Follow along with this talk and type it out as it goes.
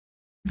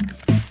Hello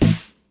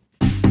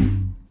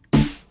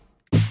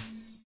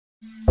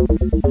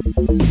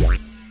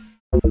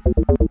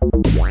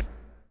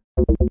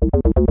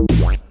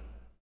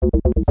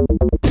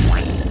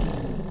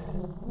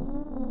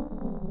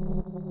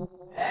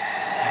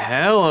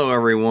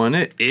everyone,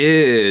 it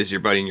is your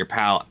buddy and your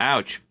pal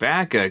Ouch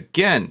back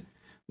again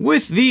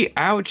with the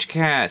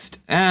Aewchcast.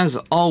 As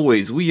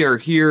always, we are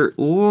here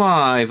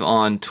live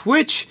on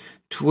Twitch,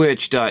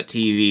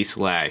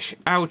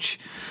 twitch.tv/ouch.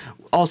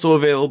 Also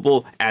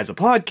available as a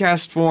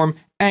podcast form,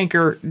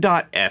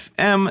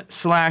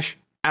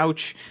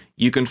 anchor.fm/ouch.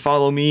 You can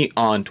follow me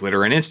on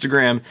Twitter and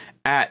Instagram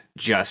at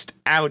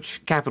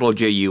JustOuch, capital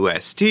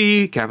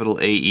J-U-S-T, capital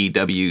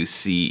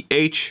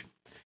A-E-W-C-H.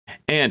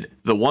 And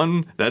the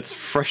one that's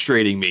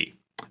frustrating me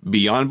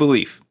beyond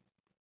belief,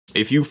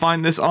 if you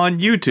find this on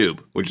YouTube,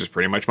 which is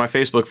pretty much my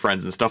Facebook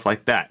friends and stuff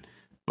like that,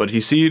 but if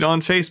you see it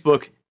on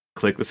Facebook,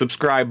 click the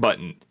subscribe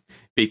button,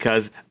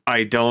 because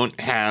I don't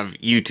have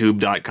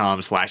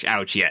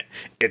youtube.com/ouch yet.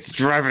 It's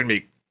driving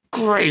me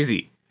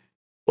crazy.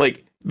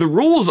 Like, the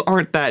rules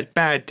aren't that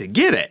bad to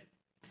get it.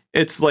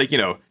 It's like,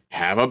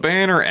 have a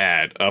banner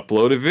ad,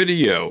 upload a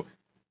video,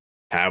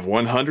 have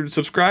 100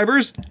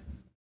 subscribers.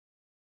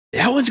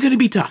 That one's going to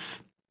be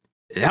tough.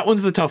 That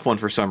one's the tough one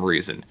for some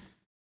reason.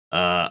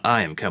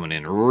 I am coming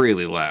in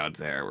really loud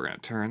there. We're going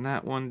to turn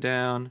that one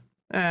down.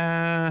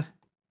 A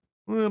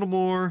little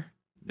more.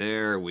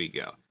 There we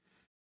go.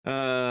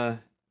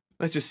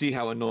 Let's just see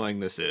how annoying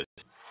this is.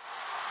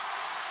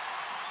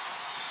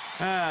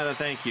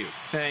 Thank you.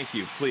 Thank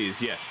you.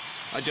 Please, yes.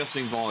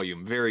 Adjusting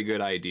volume. Very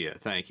good idea.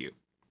 Thank you.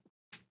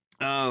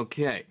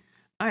 Okay.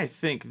 I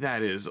think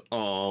that is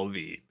all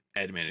the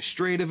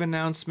administrative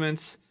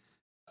announcements.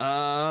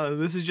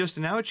 This is just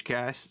an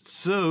Aewchcast,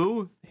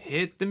 so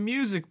hit the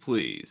music,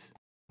 please.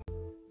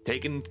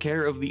 Taking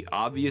care of the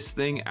obvious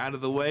thing out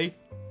of the way.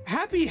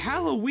 Happy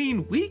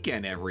Halloween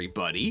weekend,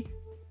 everybody.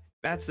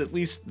 That's at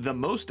least the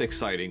most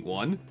exciting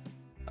one.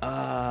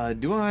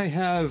 Do I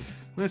have...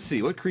 Let's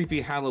see, what creepy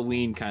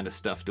Halloween kind of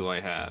stuff do I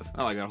have?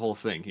 Oh, I got a whole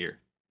thing here.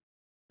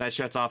 That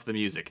shuts off the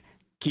music.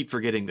 Keep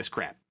forgetting this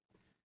crap.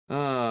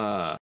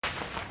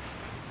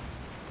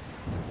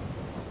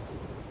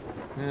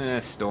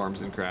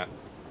 Storms and crap.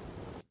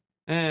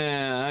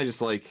 I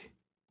just like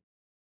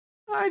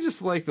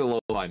the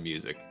lo-fi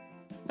music.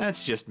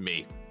 That's just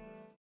me.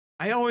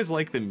 I always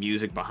like the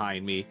music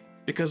behind me,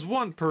 because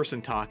one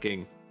person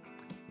talking,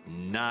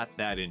 not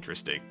that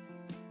interesting.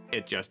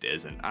 It just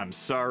isn't. I'm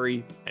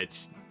sorry.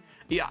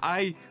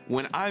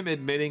 When I'm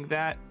admitting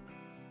that,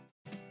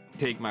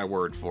 take my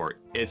word for it.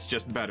 It's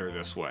just better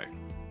this way.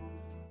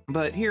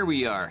 But here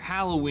we are,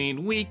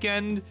 Halloween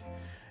weekend.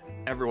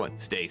 Everyone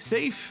stay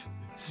safe,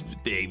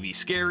 be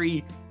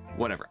scary,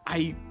 whatever.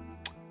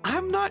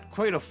 I'm not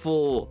quite a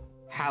full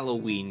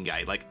Halloween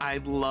guy. Like, I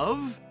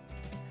love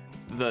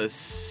the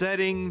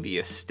setting, the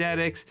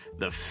aesthetics,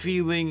 the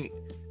feeling,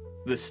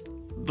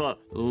 the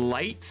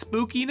light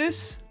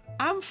spookiness.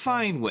 I'm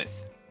fine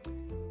with.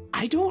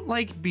 I don't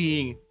like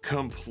being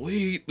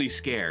completely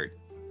scared.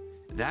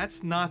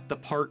 That's not the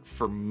part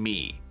for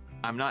me.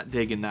 I'm not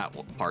digging that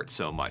part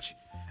so much.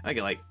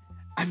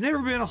 I've never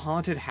been a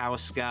haunted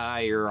house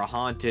guy or a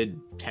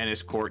haunted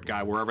tennis court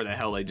guy, wherever the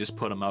hell they just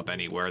put them up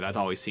anywhere. That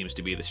always seems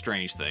to be the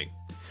strange thing.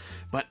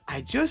 But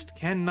I just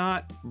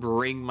cannot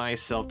bring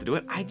myself to do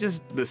it.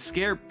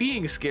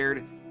 Being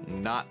scared,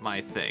 not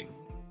my thing.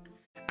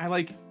 I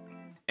like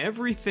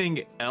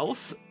everything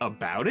else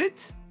about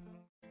it.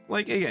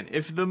 Like, again,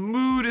 if the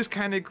mood is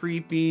kind of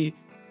creepy,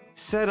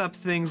 set up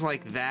things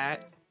like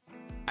that,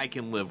 I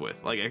can live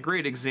with. Like, a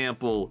great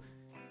example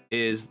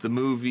is the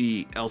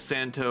movie El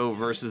Santo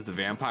versus the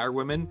Vampire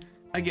Women.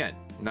 Again,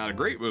 not a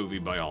great movie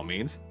by all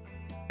means.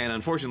 And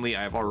unfortunately,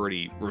 I've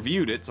already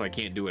reviewed it, so I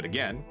can't do it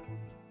again.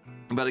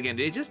 But again,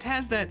 it just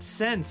has that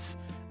sense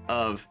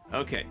of,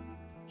 okay,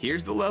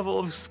 here's the level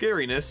of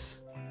scariness.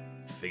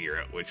 Figure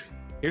out which.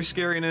 Here's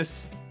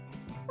scariness.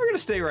 We're gonna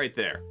stay right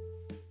there.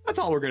 That's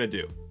all we're gonna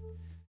do.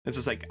 It's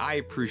just like, I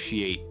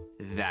appreciate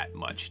that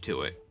much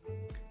to it.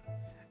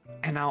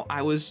 And now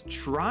I was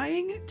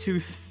trying to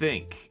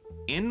think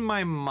in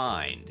my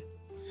mind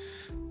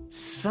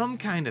some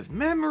kind of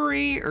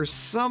memory or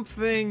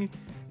something.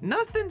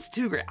 Nothing's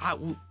too great.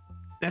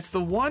 That's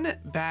the one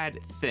bad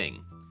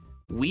thing.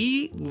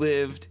 We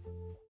lived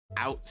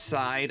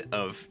outside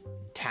of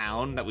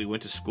town that we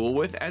went to school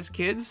with as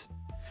kids,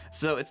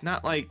 so it's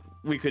not like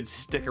we could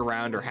stick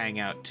around or hang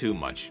out too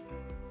much.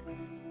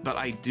 But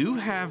I do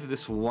have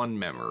this one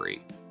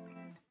memory.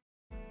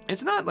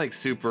 It's not like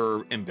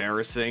super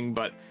embarrassing,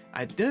 but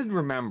I did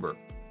remember.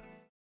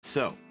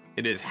 So,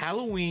 it is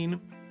Halloween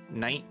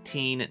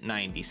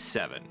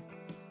 1997.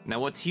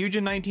 Now, what's huge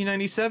in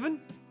 1997?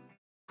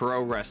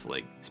 Pro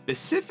wrestling,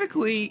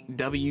 specifically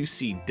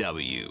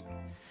WCW.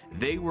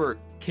 They were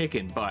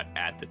kicking butt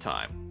at the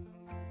time.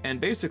 And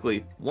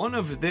basically, one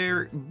of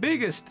their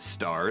biggest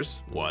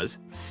stars was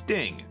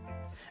Sting.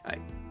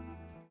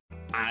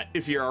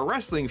 If you're a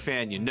wrestling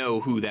fan, you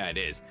know who that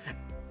is.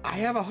 I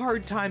have a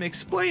hard time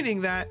explaining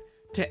that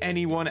to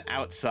anyone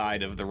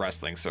outside of the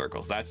wrestling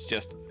circles. That's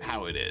just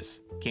how it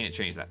is. Can't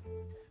change that.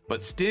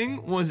 But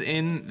Sting was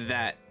in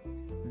that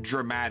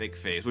dramatic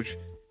phase, which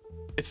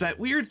it's that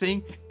weird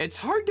thing. It's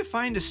hard to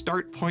find a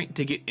start point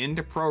to get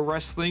into pro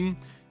wrestling.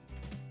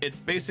 It's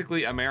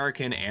basically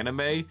American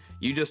anime.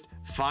 You just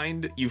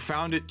found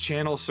it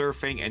channel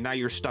surfing and now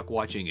you're stuck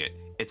watching it.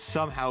 It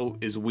somehow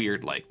is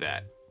weird like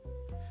that.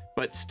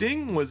 But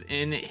Sting was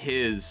in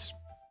his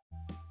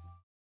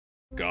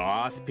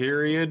goth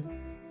period.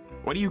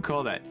 What do you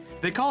call that?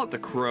 They call it the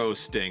Crow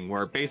Sting,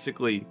 where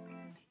basically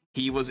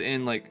he was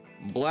in like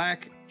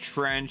black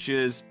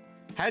trenches,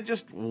 had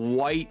just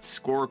white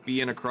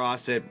scorpion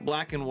across it,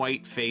 black and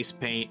white face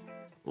paint,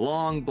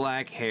 long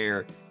black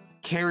hair,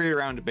 carried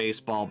around a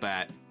baseball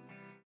bat.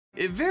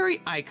 Very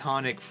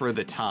iconic for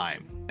the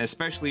time,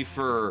 especially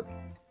for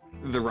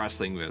the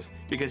wrestling biz,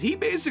 because he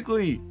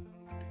basically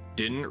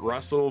didn't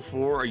wrestle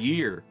for a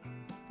year,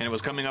 and it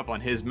was coming up on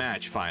his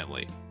match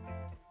finally.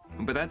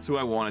 But that's who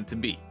I wanted to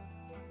be.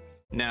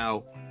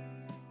 Now,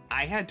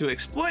 I had to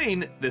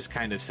explain this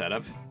kind of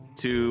setup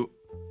to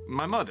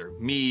my mother,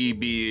 me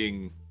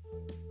being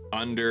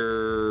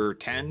under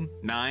 10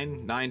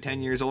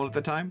 years old at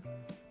the time.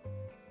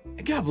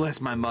 God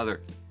bless my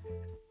mother.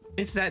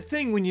 It's that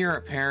thing when you're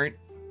a parent,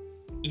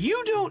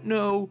 you don't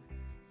know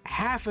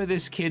half of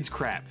this kid's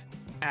crap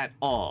at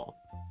all.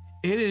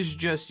 It is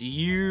just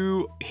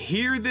you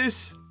hear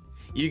this,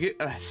 you get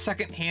a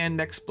secondhand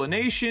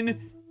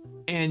explanation,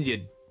 and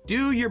you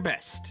do your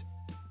best.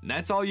 And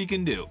that's all you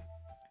can do.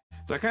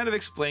 So I kind of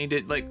explained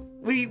it, like,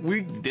 we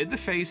did the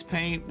face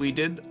paint, we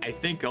did, I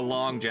think, a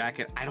long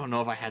jacket. I don't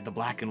know if I had the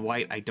black and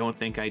white, I don't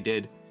think I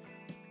did.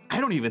 I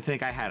don't even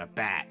think I had a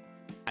bat.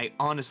 I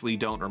honestly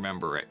don't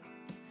remember it.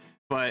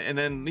 But, and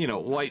then, you know,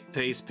 white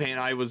face paint,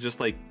 I was just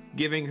like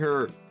giving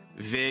her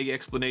vague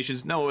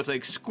explanations. No, it's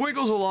like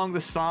squiggles along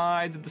the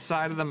sides, at the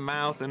side of the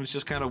mouth, and it's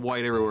just kind of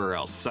white everywhere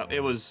else. So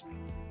it was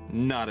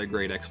not a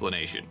great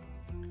explanation.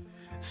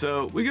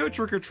 So we go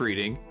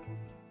trick-or-treating,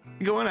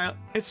 going out,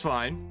 it's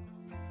fine.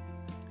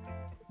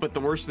 But the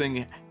worst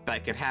thing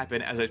that could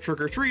happen as a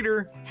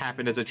trick-or-treater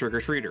happened as a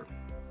trick-or-treater.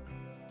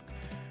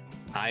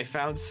 I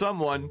found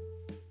someone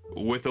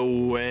with a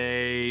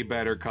way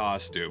better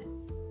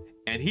costume.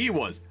 And he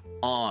was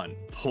on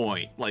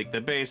point. Like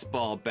the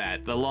baseball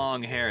bat, the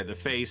long hair, the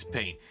face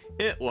paint.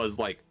 It was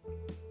like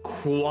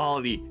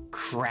quality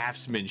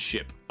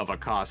craftsmanship of a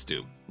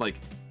costume. Like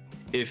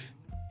if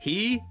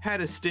he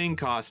had a Sting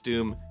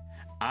costume,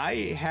 I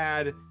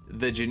had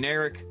the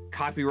generic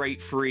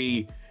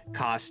copyright-free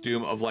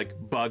costume of like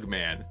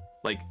Bugman.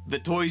 Like the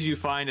toys you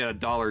find at a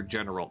Dollar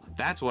General.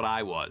 That's what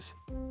I was.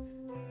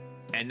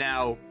 And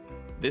now,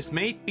 this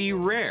may be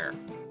rare,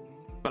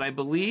 but I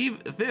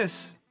believe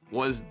this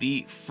was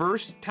the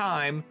first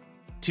time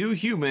two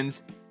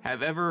humans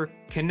have ever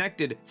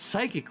connected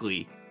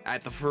psychically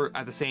at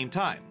the same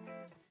time.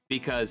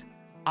 Because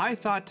I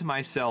thought to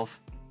myself,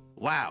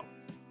 wow,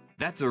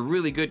 that's a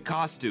really good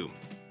costume.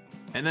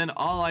 And then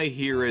all I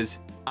hear is,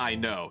 I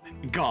know,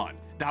 gone.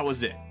 That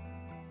was it.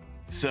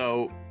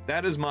 So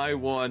that is my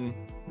one,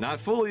 not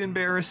fully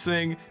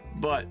embarrassing,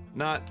 but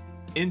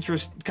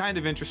kind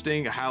of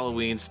interesting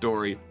Halloween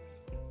story.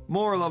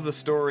 Moral of the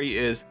story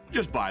is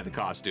just buy the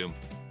costume.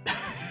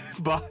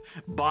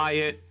 Buy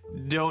it,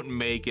 don't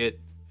make it.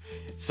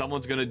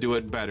 Someone's gonna do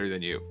it better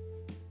than you.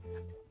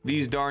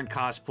 These darn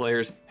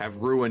cosplayers have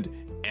ruined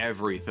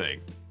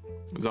everything.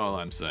 That's all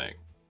I'm saying.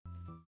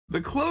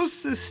 The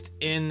closest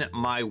in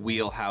my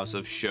wheelhouse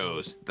of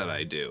shows that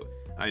I do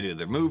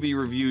the movie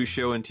review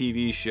show and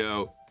TV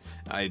show.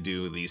 I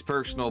do these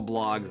personal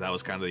blogs. That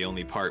was kind of the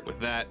only part with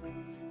that.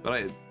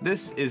 But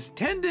this is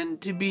tending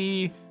to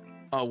be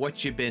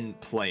what you been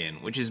playing,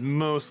 which is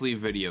mostly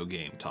video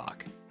game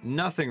talk.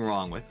 Nothing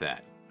wrong with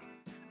that.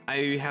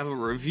 I have a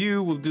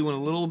review we'll do in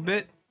a little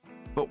bit,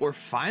 but we're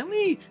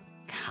finally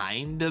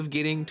kind of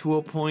getting to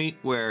a point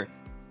where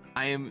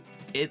I am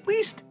at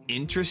least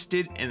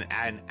interested in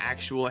an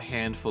actual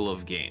handful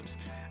of games.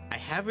 I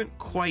haven't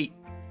quite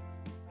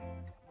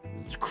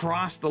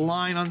crossed the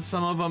line on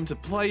some of them to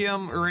play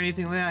them or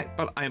anything like that,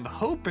 but I'm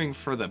hoping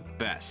for the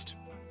best.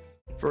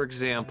 For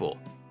example,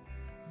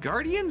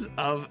 Guardians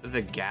of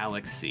the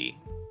Galaxy.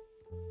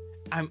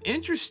 I'm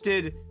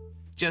interested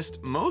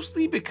just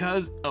mostly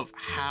because of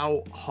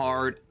how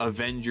hard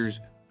Avengers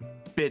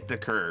bit the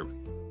curb.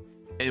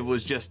 It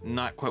was just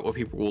not quite what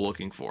people were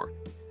looking for.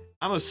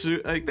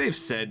 Like they've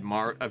said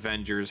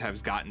Avengers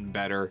has gotten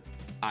better.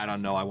 I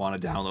don't know, I want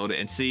to download it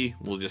and see.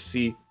 We'll just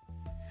see.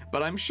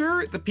 But I'm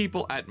sure the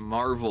people at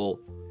Marvel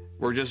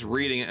were just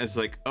reading it and it's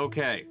like,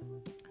 okay,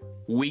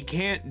 we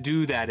can't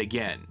do that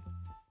again.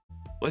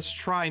 Let's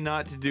try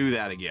not to do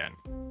that again.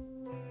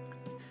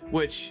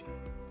 Which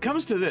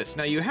comes to this.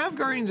 Now you have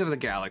Guardians of the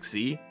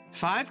Galaxy,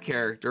 5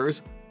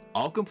 characters,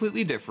 all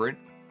completely different.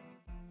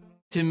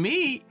 To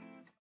me,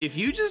 if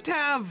you just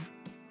have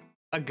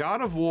a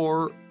God of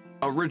War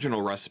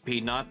original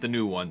recipe, not the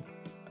new one,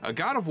 a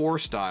God of War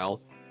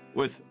style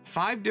with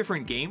 5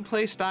 different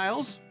gameplay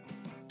styles,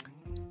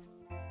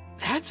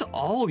 that's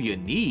all you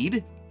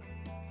need.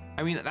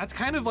 I mean, that's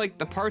kind of like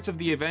the parts of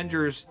the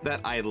Avengers that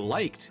I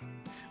liked,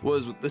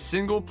 was the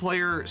single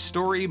player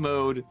story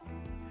mode,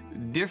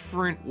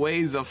 different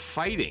ways of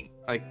fighting.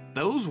 Like,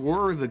 those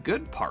were the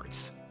good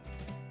parts.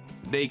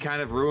 They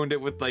kind of ruined it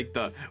with like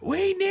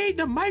we need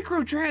the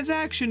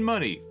microtransaction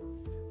money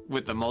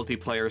with the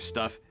multiplayer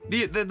stuff.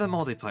 The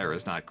multiplayer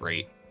is not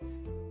great.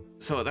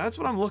 So that's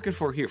what I'm looking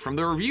for here. From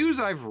the reviews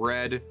I've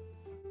read,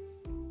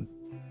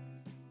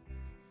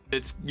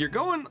 you're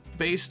going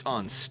based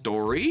on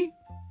story,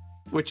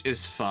 which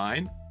is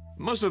fine.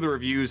 Most of the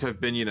reviews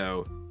have been,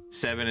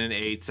 7 and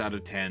 8s out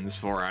of 10s,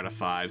 4 out of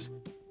 5s.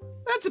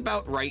 That's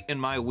about right in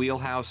my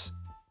wheelhouse.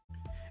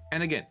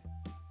 And again,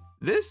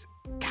 this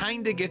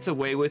kind of gets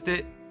away with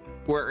it,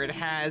 where it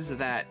has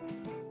that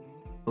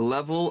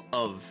level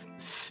of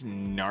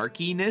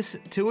snarkiness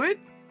to it,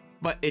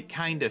 but it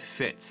kind of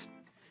fits.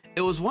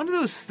 It was one of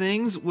those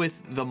things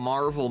with the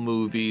Marvel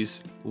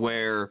movies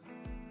where,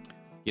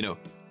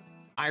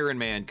 Iron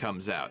Man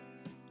comes out.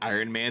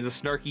 Iron Man's a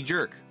snarky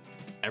jerk.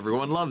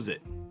 Everyone loves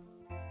it.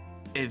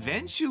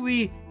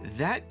 Eventually,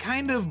 that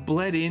kind of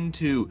bled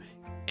into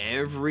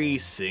every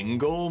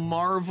single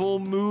Marvel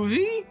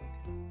movie.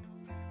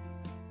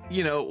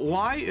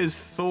 Why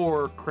is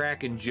Thor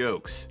cracking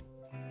jokes?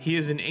 He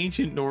is an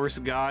ancient Norse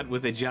god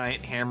with a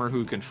giant hammer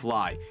who can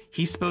fly.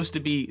 He's supposed to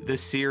be the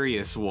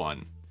serious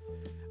one.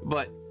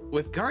 But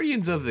with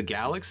Guardians of the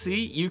Galaxy,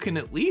 you can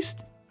at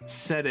least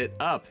set it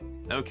up.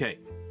 Okay,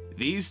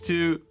 these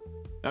two...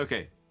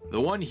 Okay, the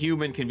one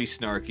human can be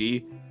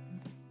snarky.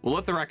 We'll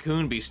let the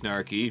raccoon be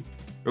snarky.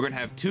 We're gonna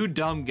have 2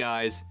 dumb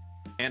guys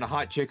and a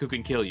hot chick who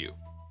can kill you.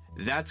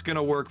 That's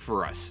gonna work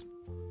for us.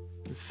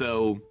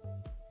 So...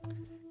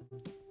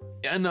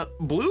 And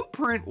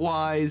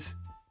blueprint-wise,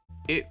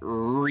 it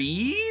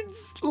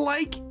reads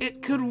like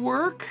it could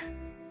work.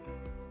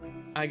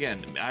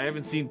 Again, I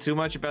haven't seen too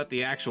much about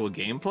the actual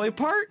gameplay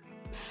part,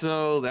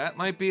 so that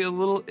might be a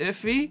little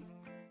iffy.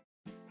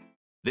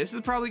 This is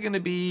probably going to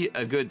be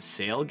a good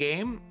sale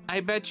game,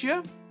 I bet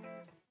you.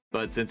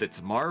 But since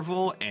it's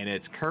Marvel, and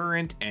it's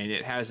current, and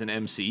it has an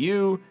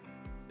MCU,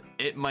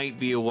 it might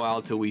be a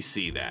while till we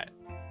see that.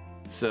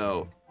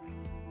 So,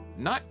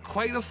 not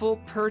quite a full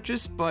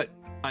purchase, but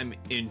I'm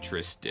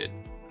interested.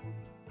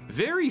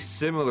 Very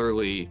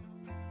similarly,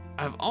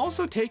 I've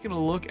also taken a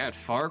look at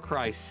Far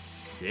Cry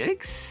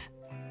 6,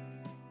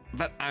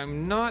 but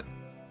I'm not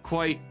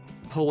quite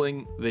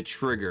pulling the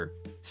trigger,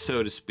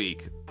 so to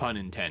speak, pun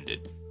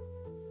intended.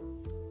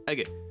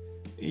 Again,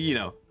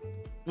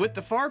 with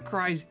the Far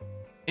Cry's,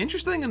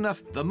 interesting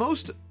enough,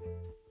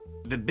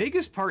 the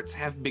biggest parts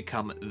have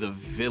become the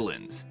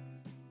villains.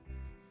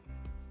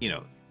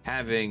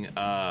 Having,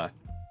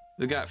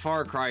 they got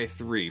Far Cry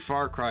 3,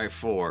 Far Cry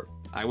 4.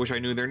 I wish I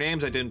knew their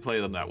names, I didn't play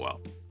them that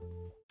well.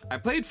 I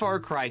played Far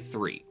Cry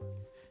 3.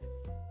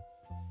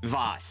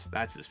 Voss,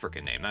 that's his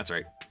freaking name, that's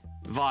right.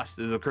 Voss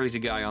is the crazy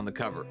guy on the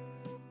cover.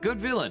 Good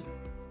villain.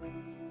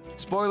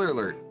 Spoiler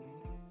alert.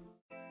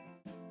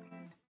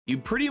 You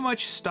pretty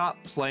much stop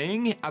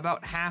playing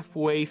about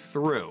halfway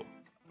through,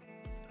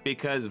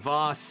 because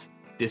Voss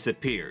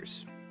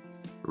disappears.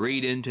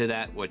 Read into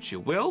that what you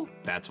will,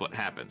 that's what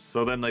happens.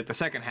 So then the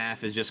second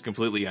half is just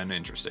completely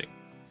uninteresting.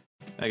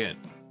 Again,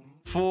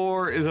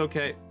 4 is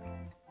okay.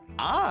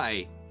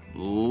 I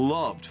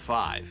loved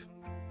 5.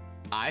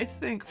 I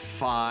think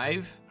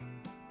 5,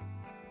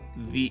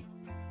 the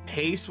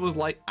pace was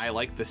I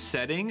like the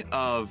setting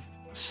of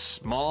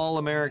small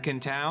American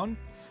town.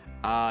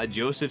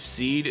 Joseph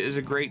Seed is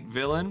a great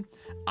villain.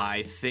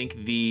 I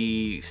think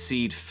the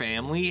Seed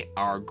family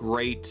are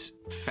great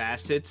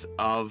facets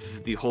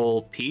of the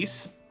whole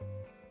piece.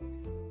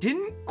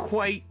 Didn't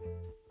quite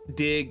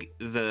dig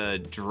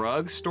the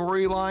drug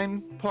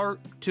storyline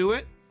part to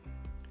it.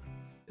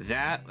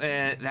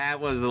 That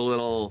was a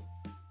little,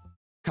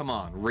 come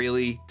on,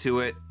 really,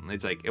 to it.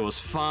 It's it was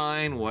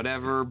fine,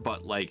 whatever,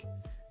 but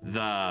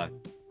the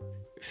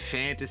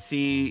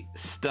fantasy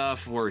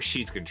stuff where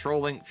she's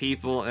controlling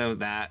people and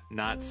that,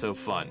 not so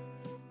fun.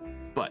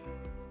 But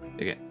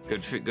again,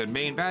 good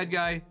main bad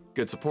guy,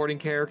 good supporting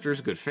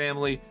characters, good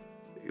family.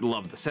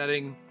 Love the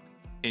setting.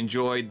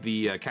 Enjoyed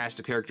the cast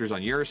of characters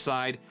on your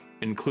side,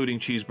 including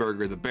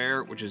Cheeseburger the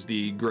Bear, which is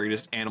the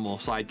greatest animal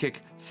sidekick.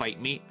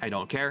 Fight me, I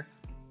don't care.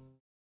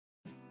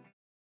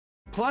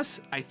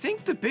 Plus, I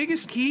think the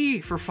biggest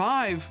key for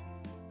 5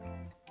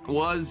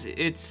 was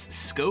its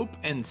scope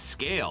and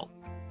scale.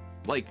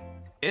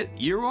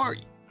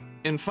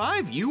 In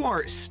 5, you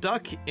are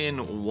stuck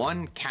in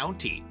one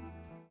county.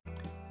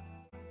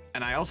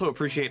 And I also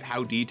appreciate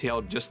how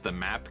detailed just the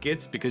map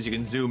gets, because you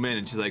can zoom in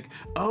and she's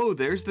oh,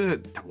 there's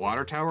the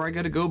water tower I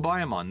gotta go by.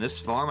 I'm on this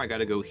farm, I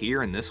gotta go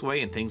here and this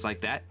way and things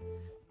like that.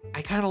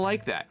 I kind of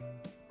like that.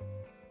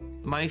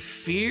 My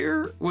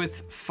fear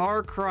with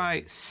Far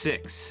Cry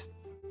 6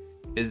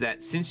 is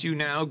that since you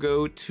now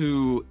go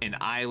to an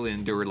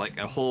island or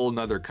a whole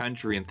nother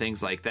country and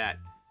things like that,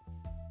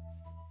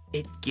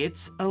 it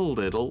gets a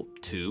little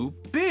too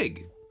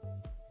big.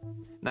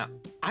 Now,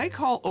 I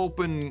call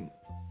open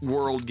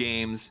world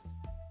games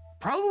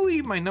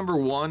probably my number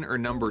 1 or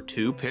number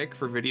 2 pick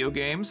for video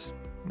games.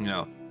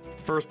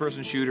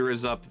 First-person shooter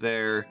is up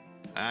there.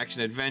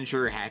 Action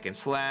adventure, hack and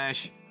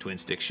slash, twin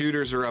stick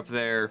shooters are up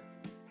there.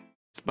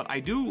 But I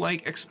do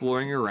like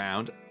exploring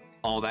around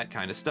all that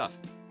kind of stuff.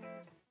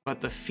 But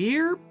the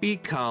fear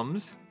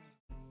becomes,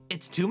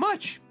 it's too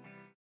much.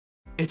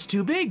 It's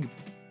too big.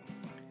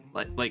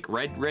 Like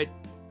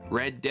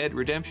Red Dead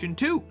Redemption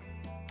 2.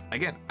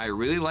 Again, I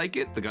really like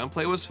it. The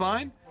gunplay was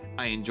fine.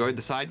 I enjoyed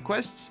the side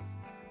quests.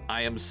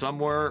 I am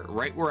somewhere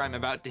right where I'm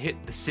about to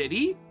hit the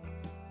city.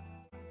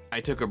 I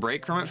took a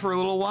break from it for a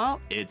little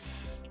while.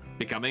 It's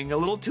becoming a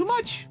little too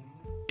much.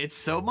 It's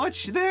so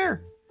much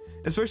there.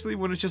 Especially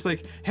when it's just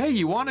like, hey,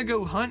 you want to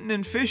go hunting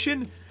and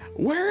fishing?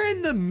 We're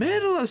in the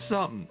middle of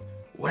something.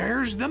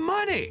 Where's the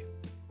money?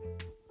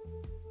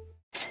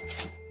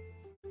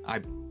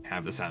 I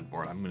have the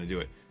soundboard. I'm going to do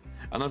it.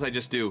 Unless I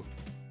just do.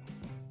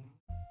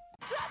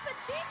 Drop a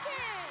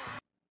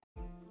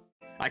chicken!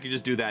 I could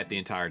just do that the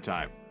entire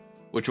time,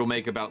 which will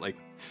make about like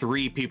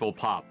 3 people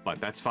pop,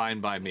 but that's fine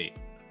by me.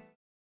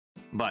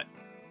 But,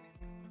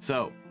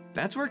 so,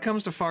 that's where it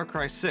comes to Far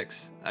Cry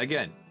 6.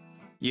 Again,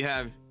 you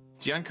have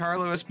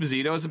Giancarlo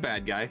Esposito as a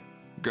bad guy.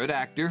 Good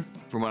actor,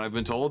 from what I've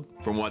been told,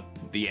 from what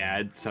the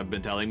ads have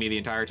been telling me the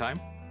entire time.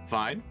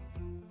 Fine.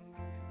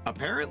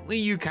 Apparently,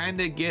 you kind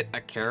of get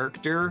a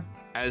character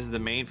as the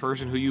main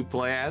person who you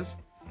play as.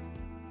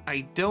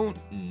 I don't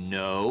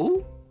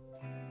know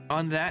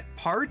on that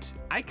part.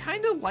 I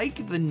kind of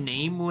like the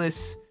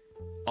nameless,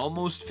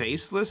 almost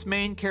faceless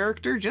main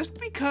character just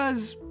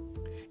because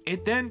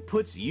it then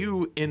puts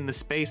you in the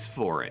space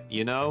for it,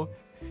 you know?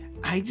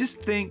 I just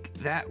think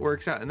that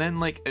works out. And then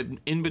like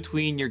in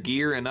between your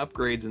gear and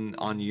upgrades and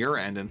on your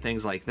end and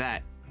things like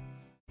that,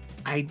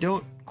 I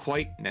don't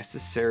quite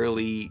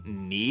necessarily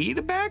need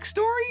a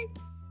backstory.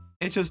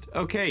 It's just,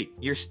 okay,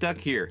 you're stuck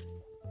here.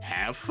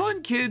 Have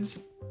fun, kids.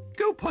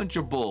 Go punch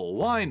a bull,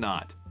 why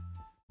not?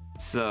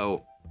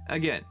 So,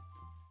 again,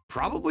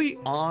 probably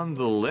on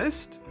the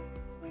list,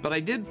 but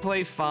I did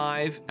play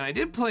 5 and I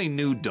did play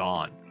New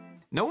Dawn.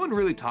 No one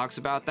really talks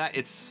about that.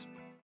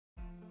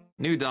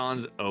 New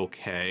Dawn's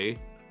okay.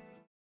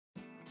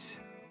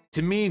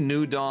 To me,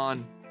 New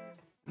Dawn,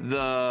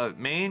 the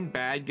main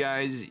bad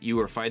guys you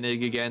were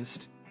fighting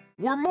against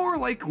were more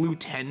like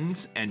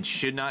lieutenants and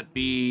should not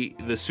be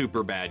the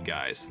super bad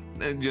guys.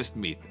 Just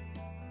me.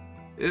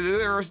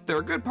 There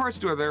are good parts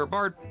to it.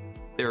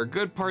 There are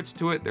good parts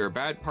to it. There are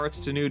bad parts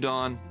to New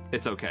Dawn.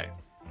 It's okay.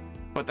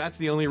 But that's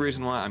the only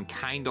reason why I'm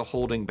kind of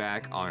holding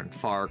back on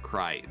Far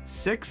Cry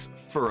 6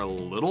 for a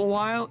little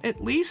while,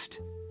 at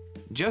least.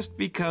 Just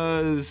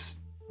because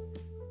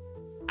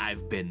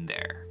I've been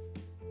there.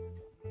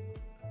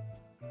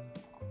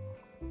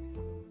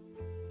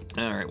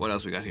 All right, what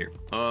else we got here?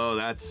 Oh,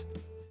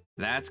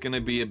 that's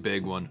gonna be a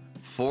big one.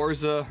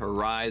 Forza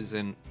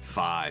Horizon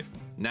 5.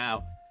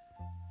 Now,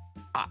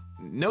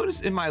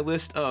 notice in my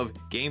list of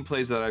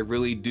gameplays that I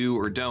really do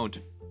or don't,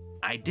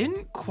 I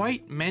didn't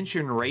quite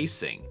mention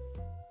racing.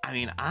 I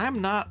mean,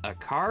 I'm not a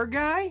car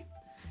guy.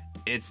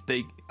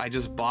 I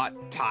just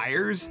bought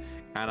tires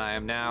and I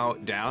am now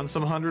down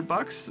some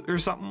 $100 or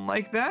something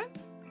like that.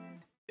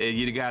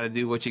 You gotta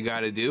do what you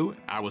gotta do.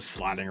 I was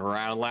sliding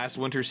around last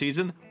winter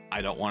season.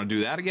 I don't want to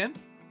do that again.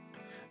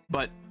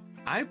 But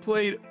I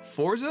played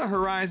Forza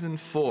Horizon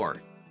 4,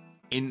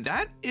 and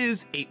that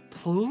is a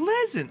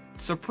pleasant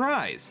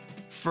surprise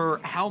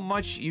for how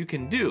much you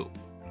can do.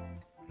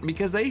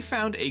 Because they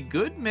found a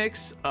good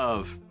mix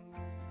of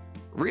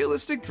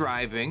realistic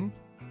driving,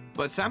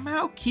 but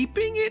somehow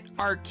keeping it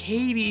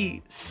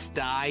arcadey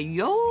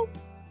style.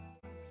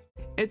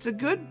 It's a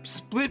good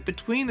split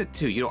between the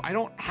two. You know, I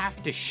don't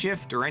have to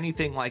shift or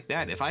anything like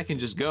that. If I can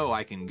just go,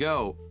 I can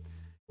go.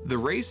 The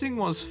racing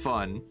was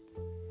fun.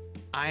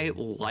 I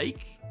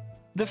like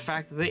the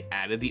fact that they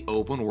added the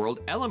open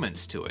world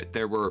elements to it.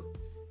 There were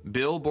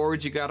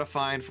billboards you gotta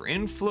find for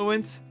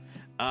influence.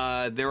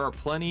 There are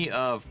plenty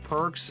of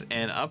perks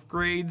and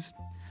upgrades.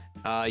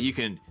 You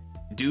can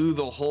do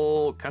the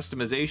whole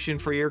customization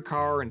for your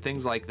car and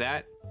things like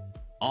that.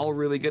 All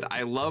really good.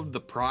 I loved the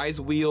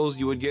prize wheels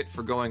you would get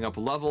for going up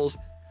levels.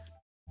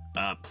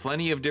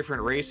 Plenty of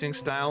different racing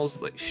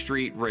styles like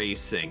street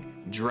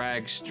racing,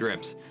 drag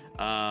strips,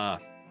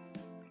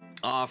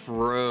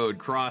 off-road,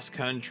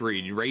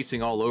 cross-country,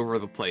 racing all over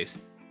the place.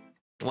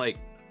 Like,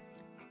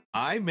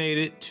 I made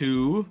it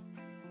to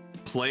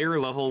player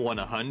level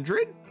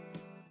 100,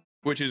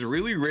 which is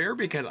really rare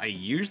because I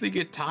usually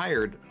get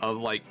tired of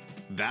like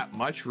that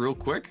much real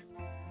quick.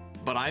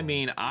 But I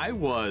mean,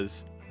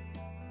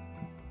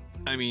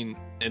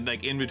 and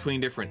like in between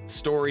different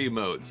story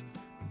modes,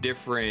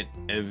 different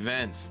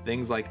events,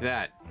 things like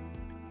that.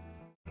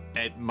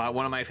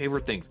 One of my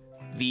favorite things,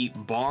 the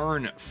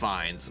barn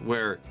finds,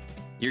 where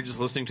you're just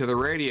listening to the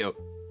radio.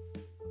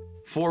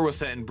 4 was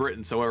set in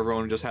Britain, so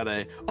everyone just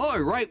had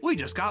oh right, we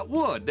just got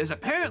wood. There's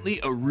apparently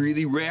a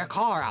really rare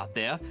car out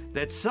there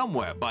that's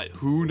somewhere, but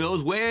who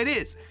knows where it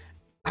is.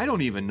 I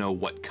don't even know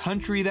what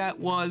country that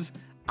was.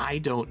 I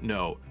don't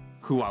know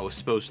who I was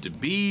supposed to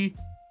be.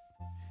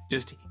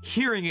 Just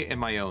hearing it in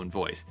my own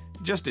voice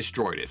just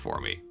destroyed it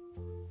for me.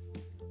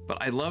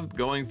 but I loved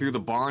going through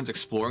the barns,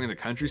 exploring the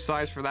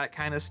countryside for that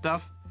kind of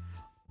stuff.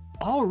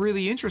 All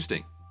really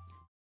interesting.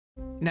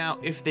 Now,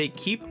 if they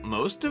keep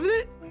most of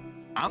it,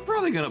 I'm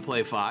probably gonna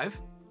play 5.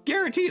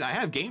 Guaranteed. I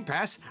have Game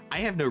Pass.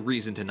 I have no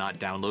reason to not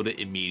download it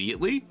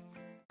immediately.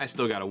 I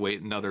still gotta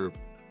wait another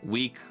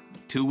week,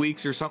 2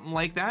 weeks or something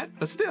like that,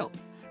 but still,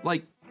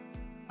 like,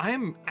 I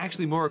am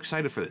actually more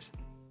excited for this.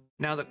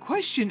 Now the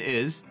question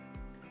is,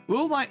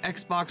 will my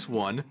Xbox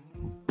One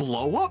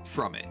blow up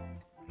from it?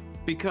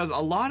 Because a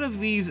lot of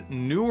these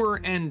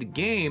newer end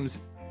games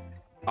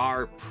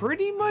are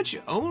pretty much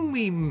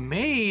only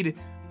made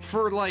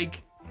for,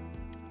 like,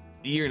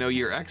 you know,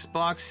 your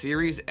Xbox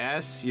Series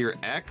S, your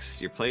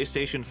X, your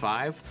PlayStation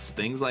 5,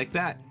 things like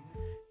that.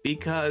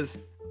 Because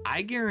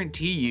I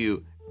guarantee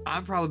you,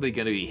 I'm probably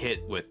going to be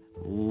hit with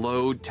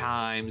load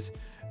times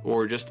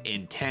or just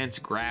intense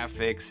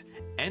graphics,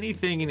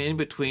 anything in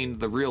between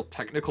the real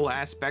technical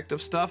aspect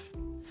of stuff.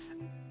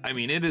 I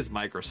mean, it is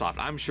Microsoft.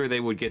 I'm sure they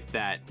would get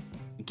that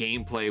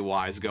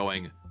gameplay-wise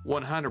going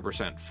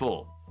 100%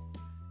 full.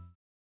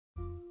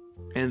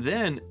 And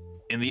then,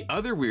 in the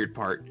other weird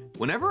part,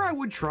 whenever I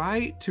would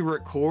try to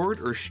record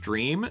or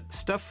stream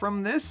stuff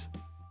from this,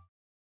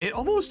 it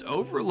almost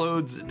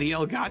overloads the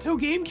Elgato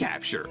game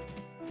capture.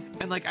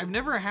 And like, I've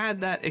never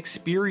had that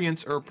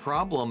experience or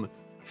problem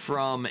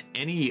from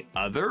any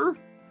other,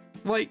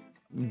 like,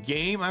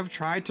 game I've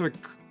tried to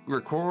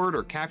record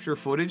or capture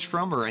footage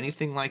from or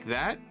anything like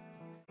that.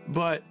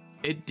 But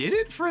it did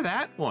it for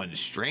that one,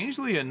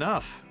 strangely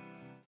enough.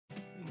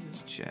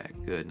 Let's check.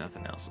 Good,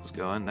 nothing else is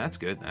going. That's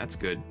good, that's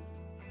good.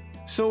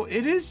 So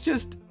it is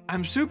just,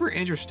 I'm super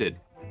interested.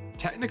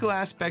 Technical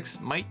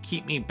aspects might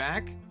keep me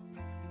back,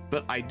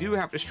 but I do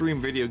have to stream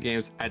video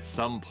games at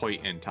some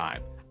point in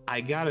time. I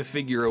gotta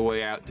figure a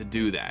way out to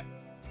do that.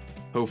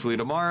 Hopefully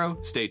tomorrow,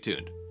 stay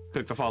tuned.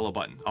 Click the follow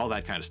button, all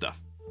that kind of stuff.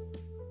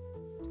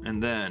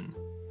 And then,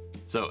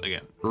 so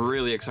again,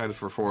 really excited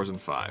for Forza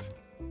 5.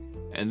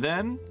 And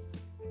then,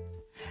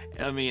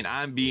 I mean,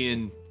 I'm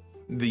being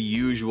the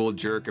usual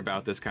jerk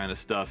about this kind of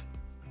stuff.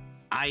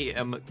 I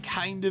am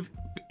kind of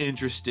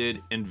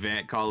interested in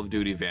Call of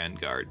Duty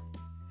Vanguard.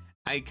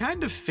 I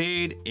kind of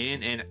fade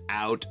in and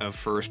out of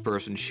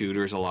first-person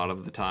shooters a lot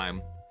of the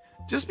time,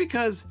 just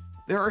because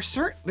there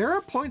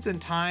are points in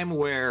time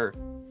where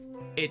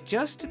it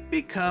just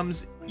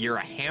becomes you're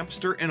a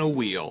hamster in a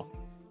wheel,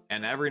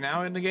 and every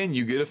now and again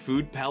you get a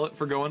food pellet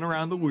for going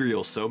around the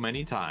wheel so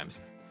many times.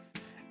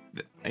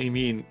 I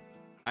mean,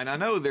 and I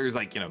know there's,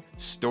 like, you know,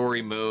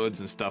 story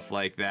modes and stuff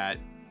like that.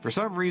 For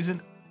some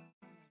reason,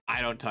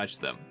 I don't touch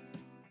them.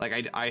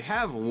 Like, I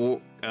have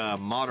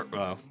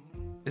modern,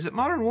 is it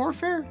Modern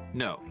Warfare?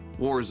 No,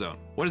 Warzone.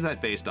 What is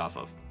that based off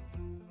of?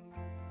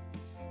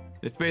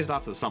 It's based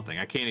off of something,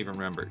 I can't even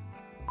remember.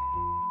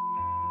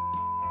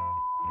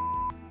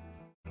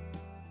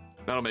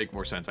 That'll make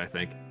more sense, I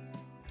think.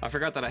 I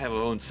forgot that I have a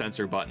own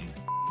censor button.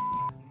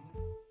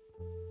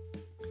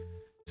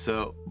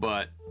 So,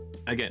 but,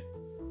 again,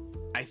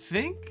 I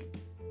think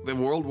the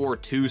World War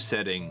II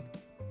setting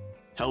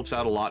helps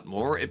out a lot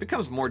more. It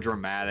becomes more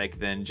dramatic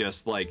than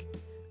just, like,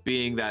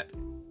 being that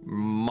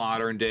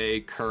modern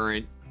day,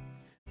 current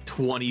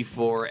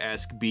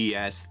 24-esque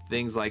BS,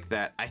 things like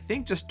that. I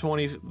think just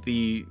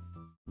the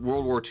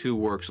World War II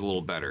works a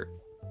little better.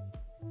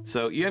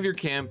 So you have your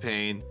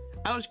campaign.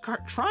 I was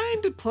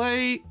trying to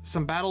play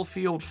some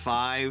Battlefield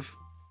 5.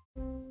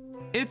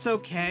 It's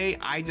okay.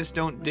 I just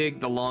don't dig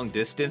the long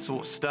distance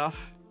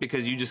stuff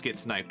because you just get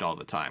sniped all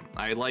the time.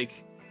 I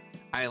like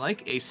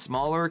a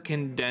smaller,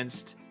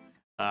 condensed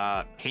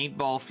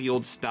paintball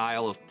field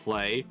style of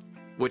play,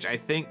 which I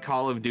think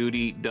Call of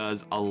Duty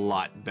does a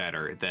lot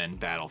better than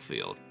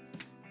Battlefield.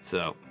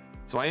 So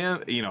I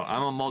am, you know,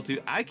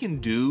 I can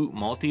do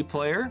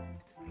multiplayer.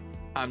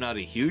 I'm not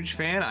a huge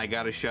fan. I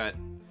gotta shut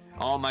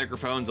all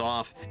microphones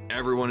off.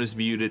 Everyone is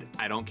muted.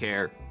 I don't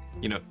care.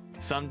 You know,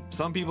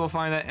 some people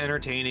find that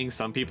entertaining.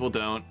 Some people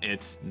don't.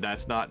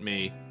 That's not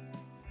me.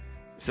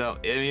 So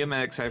I am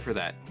excited for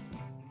that.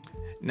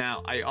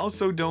 Now, I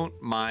also don't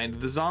mind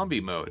the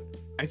zombie mode.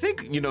 I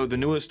think, you know, the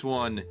newest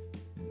one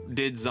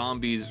did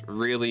zombies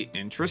really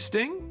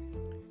interesting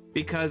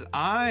because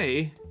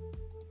I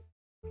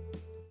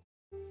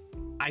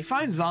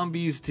find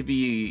zombies to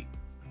be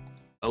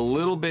a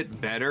little bit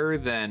better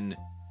than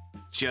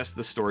just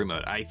the story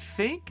mode. I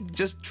think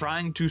just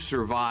trying to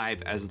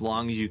survive as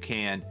long as you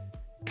can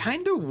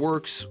kind of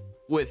works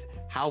with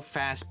how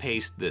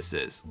fast-paced this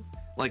is.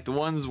 Like the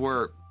ones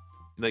where,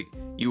 like,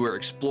 you were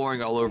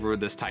exploring all over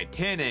this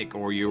Titanic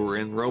or you were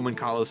in Roman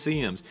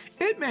Colosseums.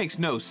 It makes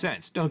no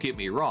sense, don't get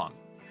me wrong,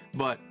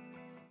 but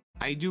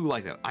I do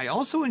like that. I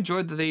also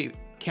enjoyed that they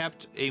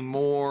kept a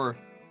more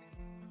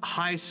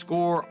high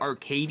score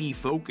arcadey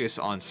focus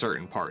on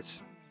certain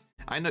parts.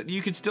 I know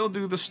you could still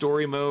do the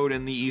story mode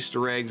and the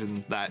Easter eggs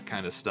and that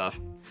kind of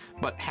stuff,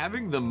 but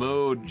having the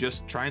mode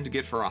just trying to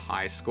get for a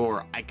high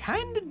score, I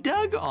kind of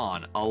dug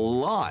on a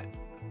lot.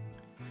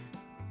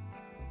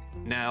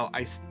 Now,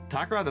 I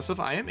talk about this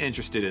stuff, I am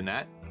interested in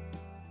that,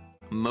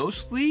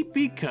 mostly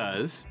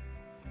because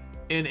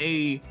in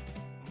a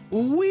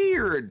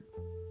weird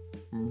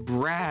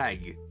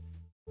brag.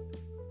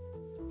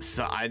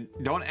 So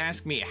don't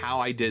ask me how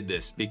I did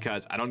this,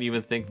 because I don't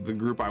even think the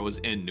group I was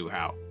in knew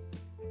how.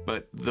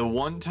 But the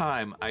one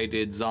time I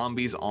did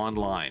zombies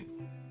online,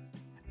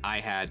 I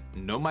had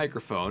no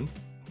microphone.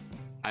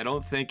 I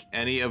don't think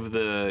any of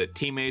the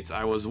teammates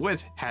I was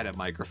with had a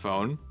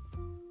microphone.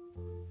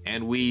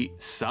 And we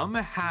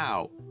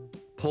somehow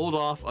pulled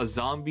off a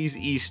zombies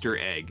Easter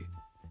egg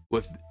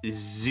with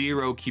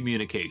zero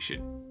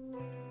communication.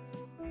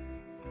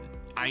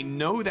 I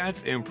know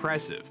that's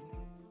impressive.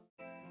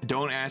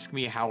 Don't ask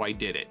me how I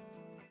did it.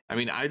 I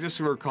mean, I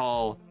just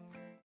recall,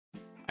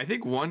 I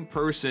think one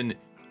person,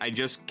 I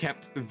just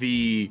kept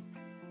the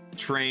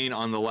train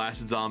on the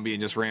last zombie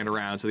and just ran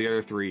around, so the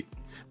other three.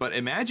 But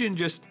imagine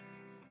just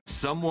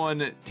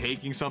someone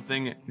taking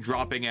something,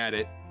 dropping at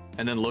it,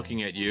 and then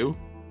looking at you.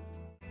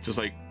 Just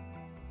like,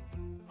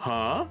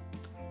 huh?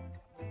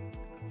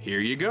 Here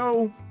you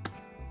go.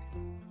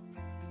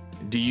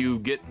 Do you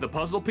get the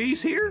puzzle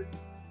piece here?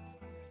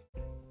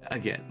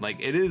 Again, like,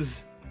 it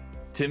is,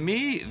 to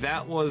me,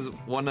 that was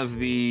one of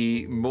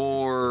the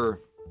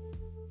more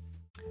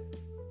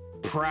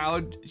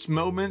proud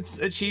moments,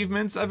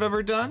 achievements I've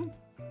ever done.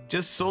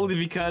 Just solely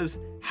because,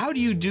 how do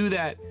you do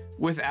that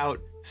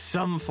without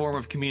some form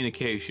of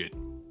communication?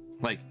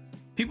 Like,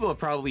 people have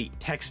probably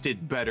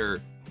texted better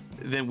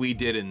than we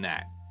did in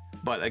that.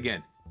 But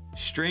again,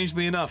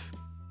 strangely enough,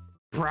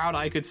 proud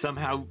I could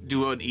somehow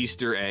do an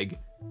Easter egg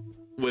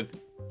with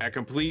a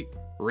complete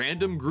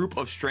random group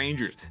of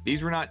strangers.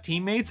 These were not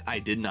teammates. I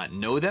did not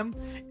know them.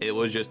 It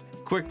was just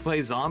quick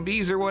play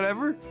zombies or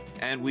whatever.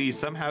 And we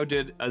somehow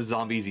did a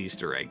zombies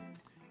Easter egg.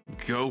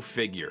 Go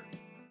figure.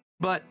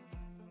 But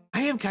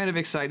I am kind of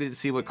excited to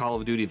see what Call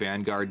of Duty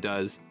Vanguard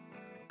does.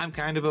 I'm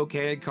kind of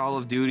okay at Call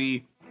of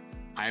Duty.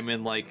 I'm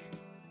in like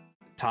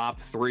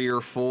top 3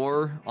 or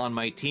 4 on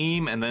my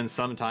team, and then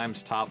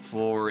sometimes top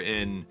 4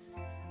 in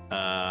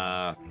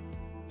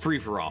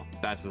free-for-all.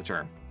 That's the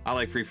term. I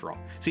like free-for-all.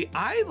 See,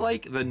 I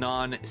like the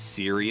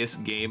non-serious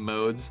game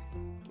modes.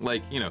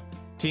 Like, you know,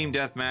 team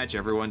deathmatch,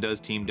 everyone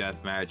does team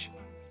deathmatch.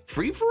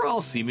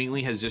 Free-for-all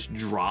seemingly has just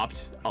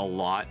dropped a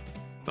lot,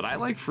 but I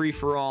like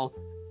free-for-all.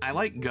 I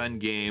like gun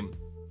game.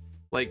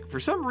 Like, for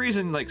some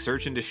reason, like,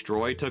 Search and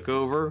Destroy took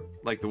over,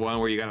 like the one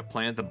where you gotta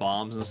plant the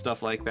bombs and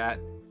stuff like that.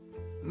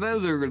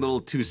 Those are a little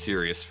too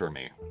serious for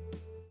me.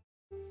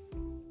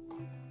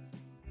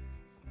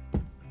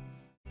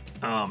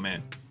 Oh,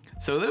 man.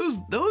 So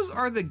those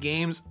are the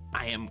games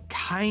I am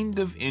kind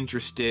of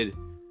interested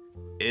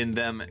in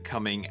them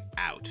coming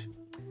out.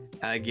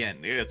 Again,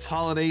 it's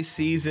holiday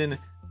season.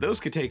 Those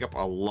could take up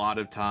a lot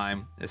of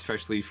time,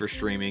 especially for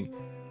streaming.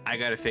 I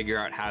gotta figure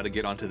out how to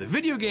get onto the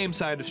video game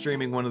side of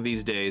streaming one of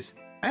these days.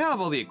 I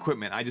have all the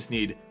equipment, I just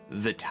need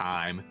the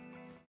time.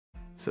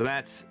 So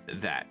that's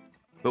that.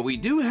 But we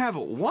do have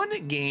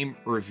one game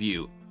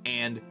review,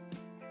 and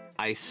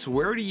I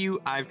swear to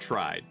you, I've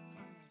tried.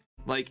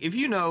 Like, if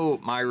you know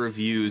my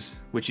reviews,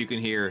 which you can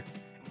hear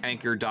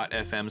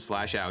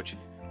anchor.fm/ouch,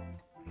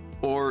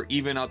 or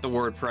even at the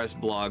WordPress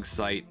blog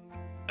site,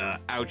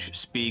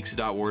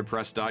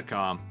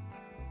 ouchspeaks.wordpress.com.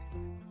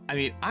 I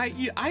mean,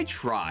 I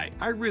try,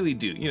 I really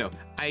do. You know,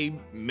 I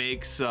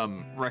make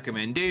some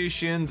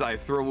recommendations, I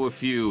throw a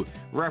few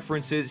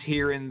references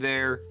here and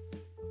there,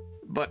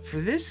 but for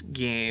this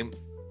game,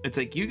 it's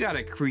like you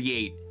gotta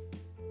create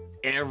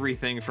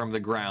everything from the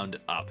ground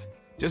up,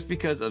 just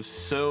because of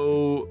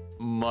so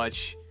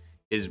much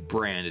is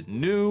brand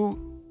new,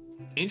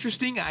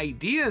 interesting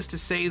ideas to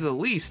say the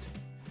least.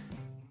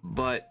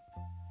 But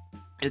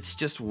it's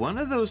just one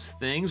of those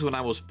things. When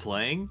I was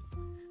playing,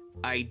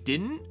 I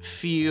didn't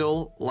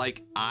feel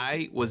like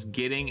I was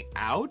getting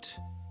out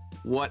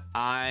what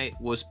I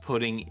was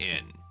putting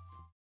in.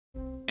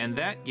 And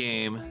that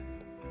game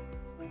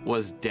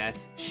was Death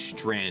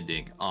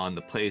Stranding on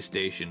the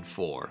PlayStation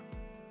 4.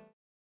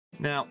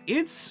 Now,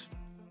 it's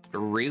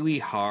really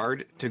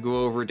hard to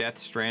go over Death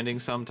Stranding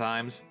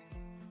sometimes.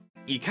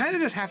 You kind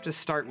of just have to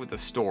start with the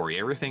story.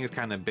 Everything is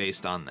kind of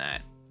based on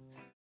that.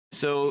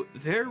 So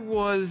there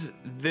was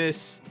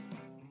this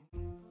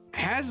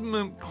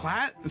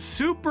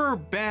super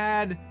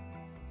bad,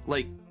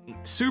 like,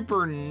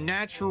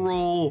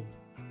 supernatural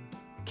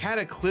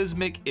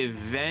cataclysmic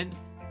event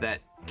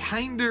that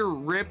kinda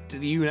ripped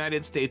the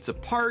United States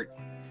apart.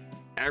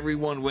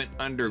 Everyone went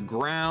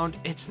underground.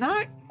 It's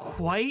not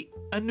quite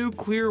a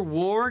nuclear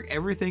war.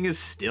 Everything is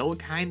still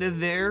kind of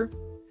there,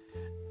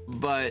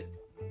 but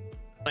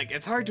like,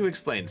 it's hard to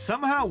explain.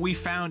 Somehow we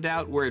found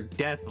out where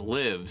death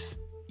lives.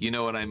 You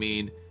know what I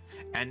mean?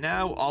 And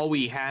now all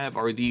we have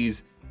are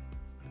these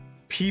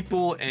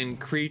people and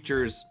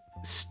creatures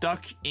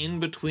stuck in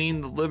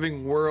between the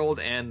living world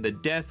and the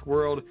death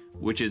world,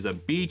 which is a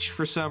beach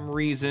for some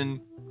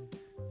reason.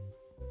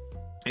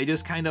 They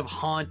just kind of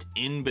haunt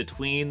in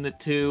between the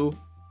two,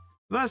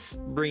 thus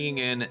bringing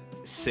in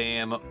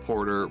Sam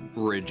Porter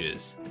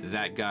Bridges,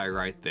 that guy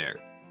right there,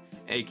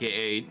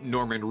 aka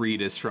Norman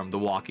Reedus from The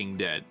Walking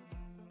Dead.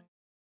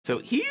 So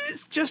he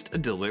is just a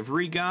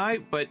delivery guy,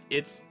 but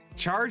it's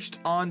charged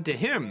on to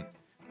him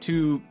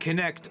to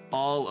connect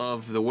all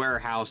of the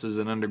warehouses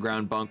and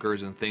underground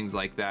bunkers and things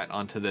like that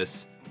onto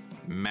this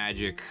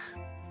magic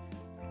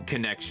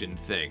connection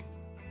thing.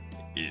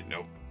 You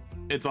know,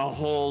 it's a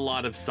whole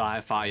lot of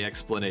sci-fi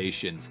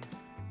explanations.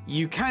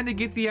 You kind of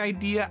get the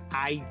idea.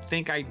 I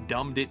think I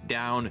dumbed it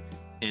down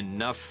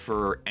enough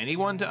for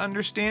anyone to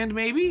understand,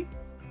 maybe,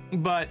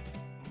 but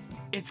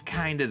it's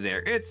kind of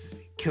there. It's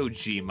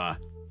Kojima.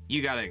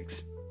 You gotta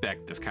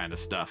expect this kind of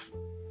stuff.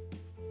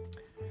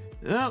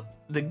 Well,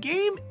 the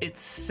game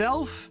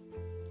itself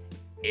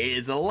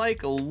is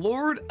like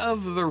Lord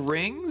of the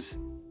Rings.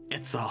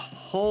 It's a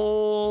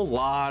whole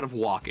lot of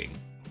walking.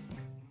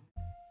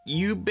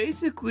 You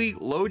basically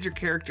load your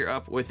character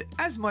up with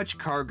as much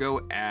cargo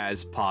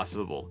as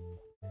possible,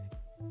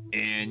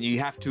 and you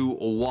have to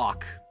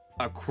walk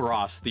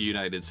across the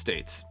United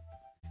States.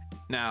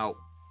 Now,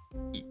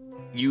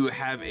 you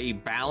have a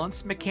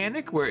balance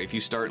mechanic where if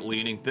you start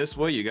leaning this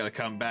way, you gotta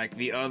come back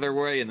the other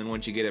way, and then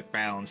once you get it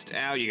balanced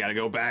out, you gotta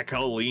go back,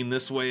 lean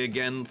this way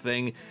again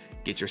thing,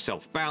 get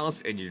yourself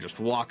balanced, and you're just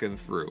walking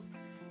through.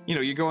 You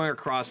know, you're going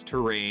across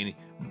terrain,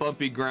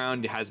 bumpy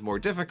ground has more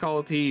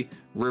difficulty,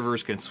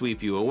 rivers can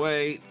sweep you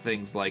away,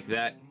 things like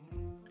that.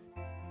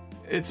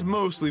 It's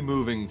mostly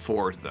moving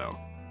forward though.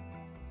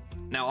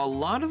 Now, a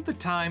lot of the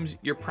times,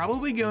 you're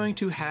probably going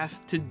to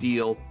have to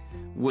deal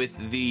with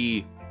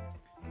the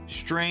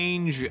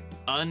strange,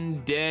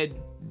 undead,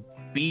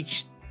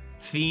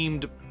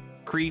 beach-themed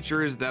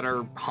creatures that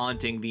are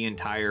haunting the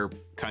entire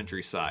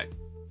countryside.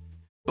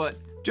 But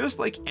just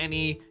like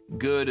any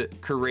good,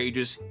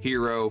 courageous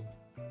hero,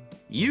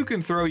 you can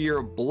throw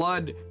your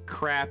blood,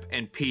 crap,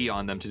 and pee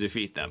on them to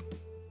defeat them.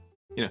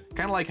 You know,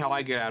 kind of like how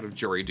I get out of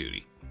jury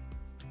duty.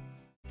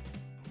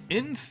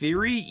 In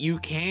theory, you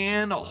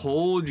can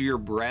hold your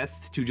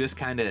breath to just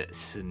kind of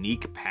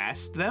sneak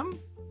past them,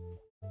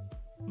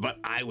 but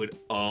I would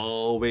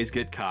always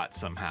get caught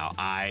somehow.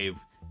 I've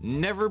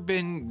never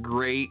been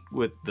great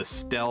with the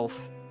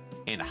stealth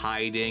and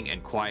hiding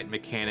and quiet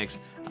mechanics.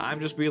 I'm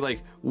just be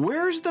like,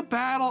 where's the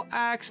battle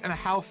axe and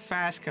how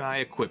fast can I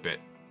equip it?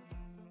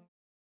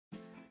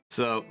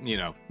 So, you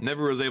know,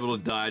 never was able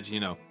to dodge, you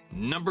know,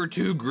 number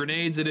 2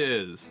 grenades it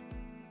is.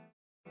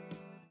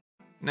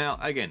 Now,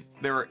 again,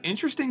 there are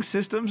interesting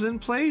systems in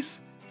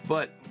place,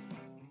 but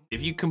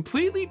if you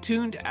completely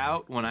tuned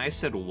out when I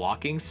said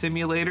walking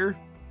simulator,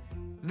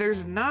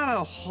 there's not a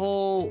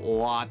whole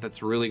lot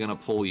that's really gonna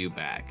pull you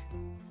back.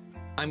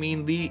 I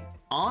mean, the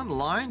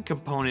online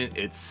component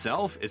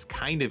itself is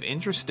kind of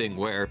interesting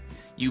where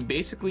you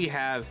basically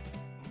have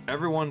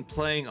everyone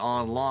playing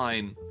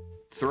online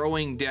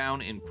throwing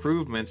down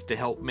improvements to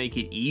help make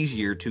it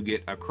easier to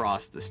get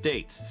across the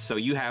states. So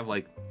you have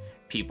like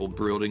people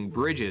building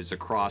bridges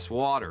across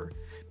water,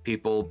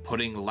 people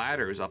putting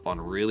ladders up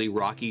on really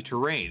rocky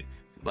terrain,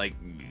 like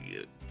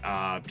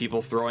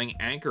people throwing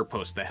anchor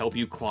posts that help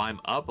you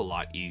climb up a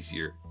lot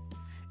easier.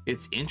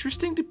 It's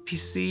interesting to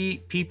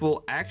see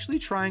people actually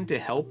trying to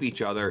help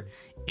each other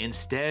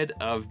instead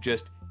of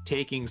just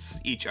taking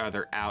each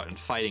other out and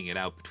fighting it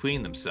out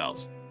between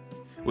themselves.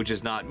 Which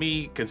is not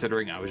me,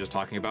 considering I was just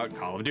talking about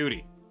Call of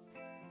Duty.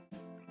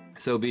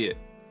 So be it.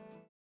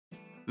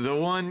 The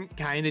one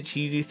kind of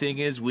cheesy thing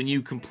is when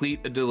you complete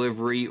a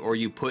delivery or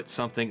you put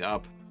something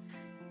up,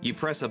 you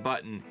press a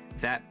button,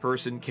 that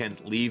person can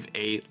leave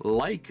a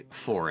like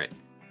for it.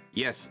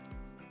 Yes,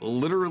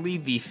 literally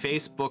the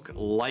Facebook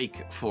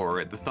like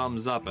for it, the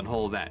thumbs up and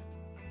hold that.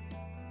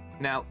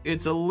 Now,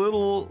 it's a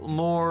little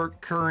more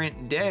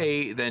current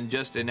day than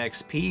just an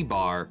XP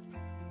bar,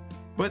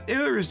 but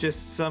there is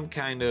just some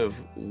kind of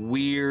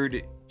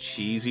weird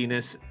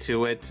cheesiness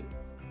to it.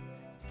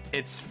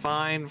 It's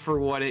fine for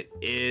what it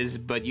is,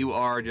 but you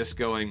are just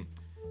going,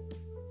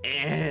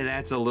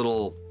 that's a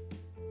little,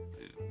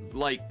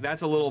 like,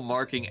 that's a little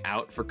marking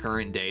out for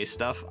current day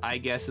stuff, I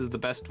guess is the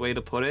best way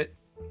to put it.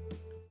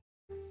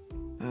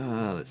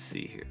 Let's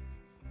see here.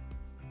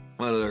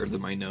 What other do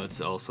my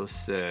notes also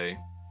say?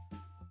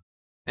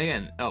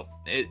 Again,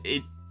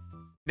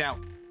 now,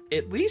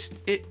 at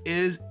least it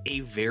is a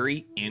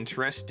very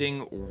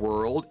interesting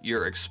world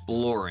you're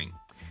exploring.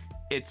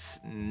 It's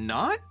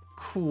not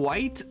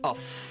quite a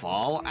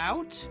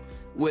Fallout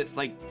with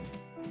like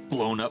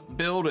blown up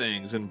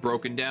buildings and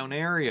broken down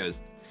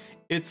areas.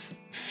 It's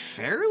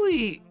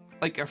fairly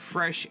like a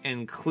fresh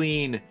and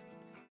clean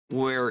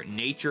where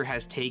nature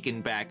has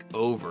taken back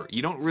over.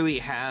 You don't really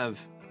have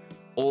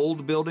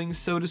old buildings,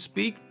 so to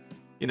speak.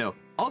 You know,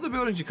 all the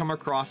buildings you come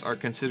across are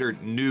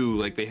considered new,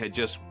 like they had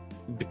just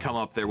come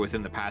up there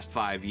within the past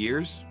 5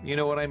 years. You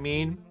know what I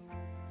mean?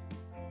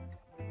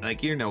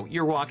 Like, you know,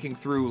 you're walking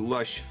through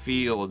lush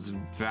fields,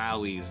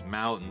 valleys,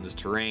 mountains,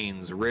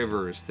 terrains,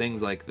 rivers,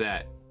 things like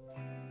that.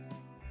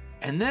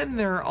 And then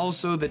there are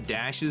also the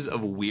dashes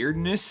of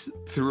weirdness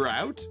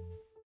throughout.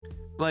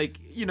 Like,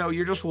 you know,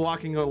 you're just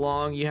walking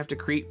along, you have to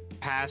creep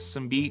past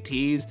some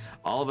BTs,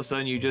 all of a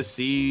sudden you just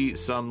see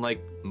some,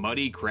 like,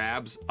 muddy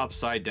crabs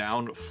upside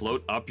down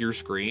float up your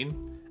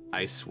screen.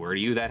 I swear to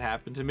you that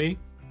happened to me.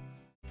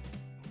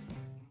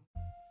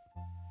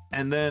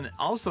 And then,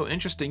 also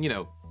interesting, you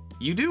know,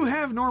 you do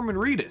have Norman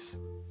Reedus.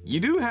 you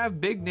do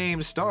have big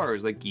name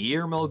stars like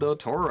Guillermo del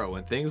Toro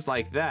and things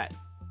like that.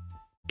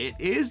 It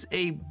is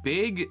a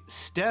big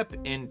step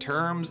in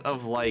terms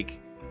of like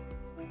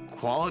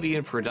quality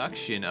and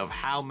production of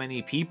how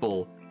many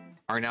people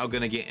are now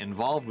going to get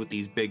involved with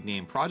these big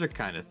name project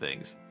kind of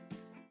things.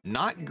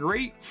 Not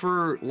great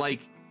for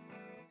like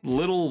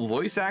little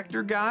voice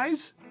actor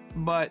guys,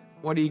 but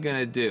what are you going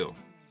to do?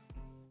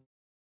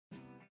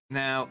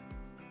 Now,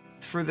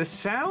 for the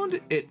sound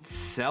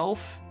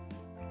itself,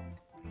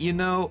 you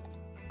know,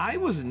 I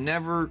was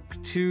never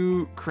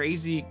too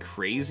crazy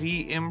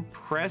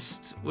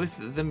impressed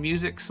with the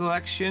music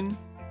selection.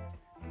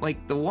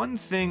 Like, the one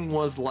thing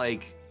was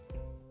like,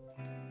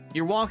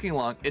 you're walking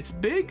along, it's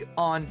big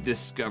on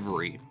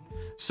discovery.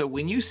 So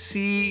when you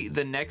see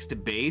the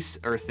next bass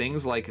or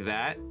things like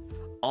that,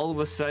 all of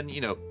a sudden,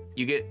 you know,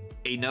 you get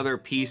another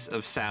piece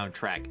of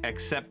soundtrack,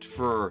 except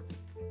for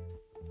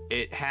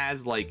it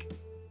has like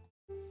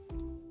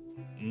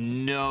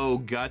no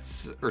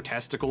guts or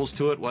testicles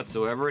to it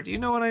whatsoever. Do you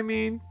know what I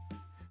mean?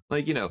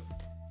 Like, you know,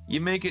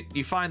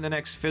 you find the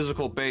next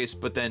physical bass,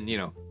 but then, you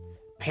know,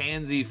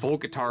 Pansy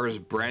Folk Guitar's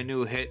brand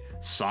new hit,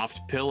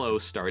 Soft Pillow,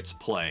 starts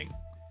playing.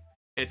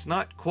 It's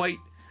not quite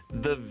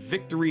the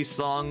victory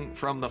song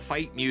from the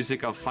fight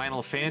music of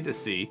Final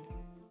Fantasy.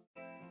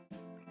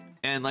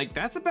 And like,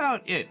 that's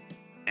about it.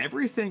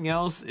 Everything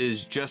else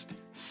is just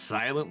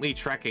silently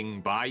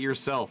trekking by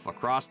yourself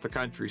across the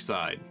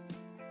countryside.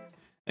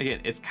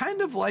 Again, it's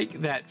kind of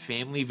like that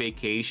family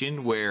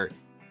vacation where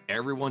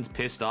everyone's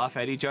pissed off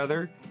at each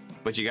other,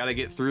 but you gotta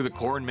get through the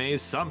corn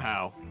maze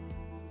somehow.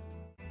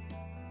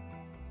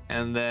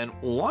 And then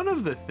one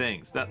of the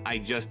things that I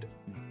just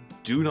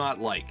do not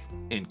like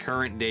in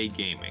current day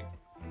gaming,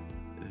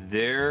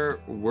 there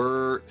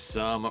were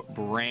some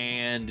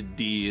brand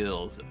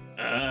deals.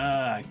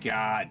 Ugh,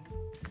 God.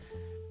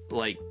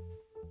 Like,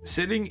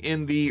 sitting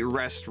in the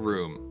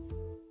restroom,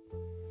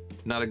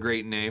 not a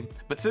great name,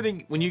 but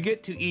when you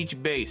get to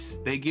each base,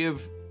 they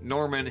give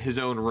Norman his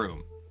own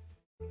room.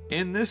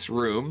 In this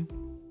room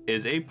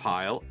is a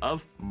pile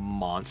of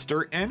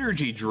Monster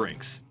energy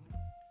drinks.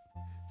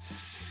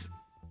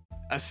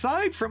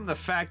 Aside from the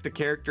fact the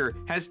character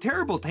has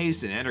terrible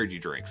taste in energy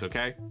drinks,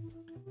 okay?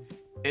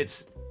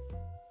 This,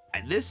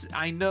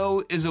 I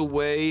know, is a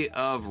way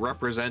of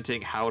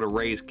representing how to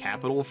raise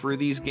capital for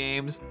these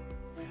games,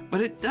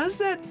 but it does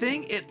that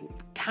thing, it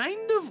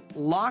kind of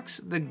locks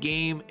the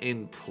game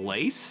in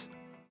place.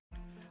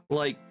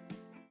 Like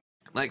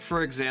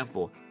for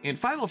example, in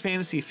Final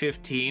Fantasy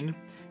 15,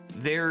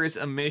 there is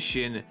a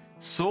mission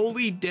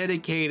solely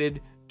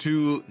dedicated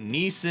to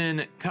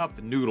Nissan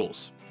Cup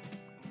noodles.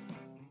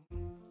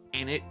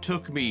 And it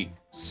took me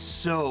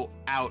so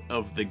out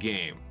of the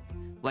game.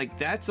 Like,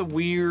 that's a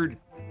weird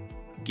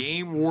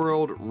game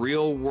world,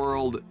 real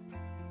world.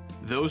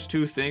 Those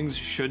two things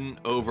shouldn't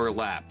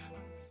overlap.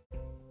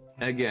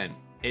 Again,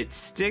 it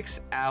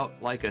sticks out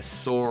like a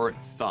sore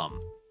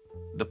thumb.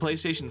 The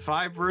PlayStation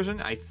 5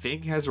 version, I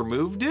think, has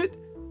removed it,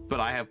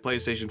 but I have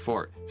PlayStation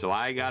 4, so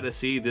I gotta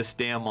see this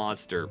damn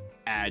monster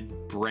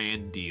ad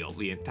brand deal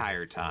the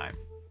entire time.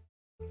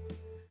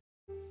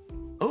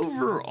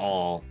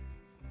 Overall,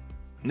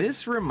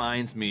 this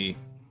reminds me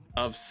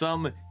of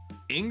some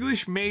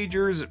English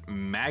major's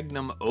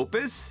magnum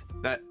opus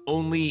that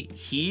only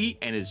he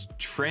and his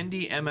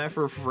trendy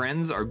MFer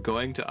friends are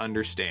going to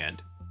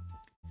understand.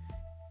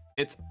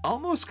 It's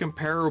almost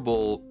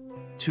comparable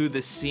to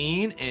the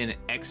scene in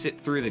Exit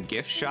Through the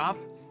Gift Shop,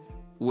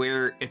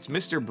 where it's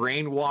Mr.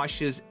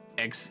 Brainwash's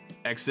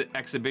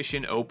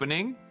exhibition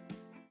opening.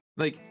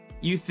 Like,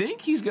 you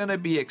think he's gonna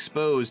be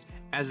exposed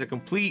as a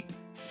complete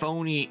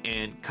phony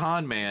and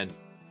con man,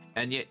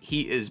 and yet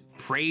he is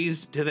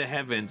praised to the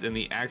heavens in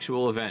the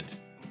actual event.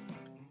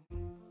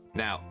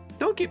 Now,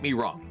 don't get me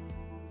wrong.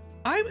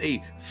 I'm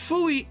a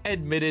fully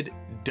admitted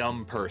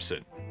dumb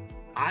person.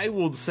 I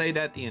will say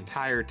that the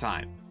entire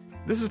time.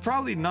 This is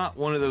probably not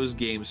one of those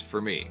games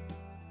for me.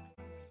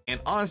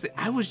 And honestly,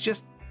 I was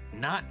just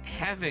not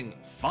having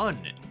fun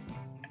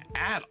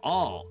at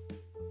all.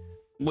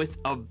 With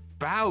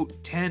about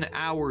 10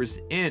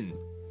 hours in,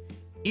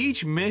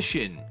 each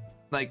mission,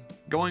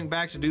 like going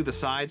back to do the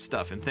side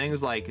stuff and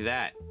things like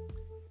that,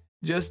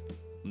 just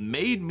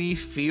made me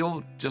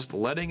feel just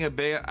letting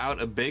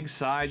out a big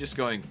sigh, just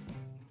going,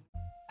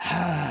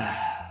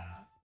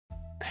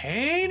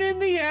 pain in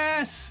the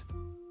ass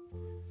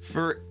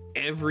for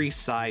every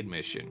side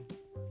mission.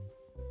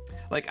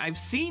 Like, I've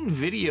seen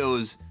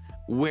videos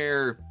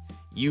where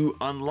you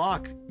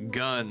unlock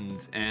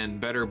guns and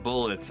better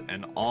bullets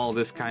and all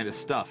this kind of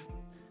stuff,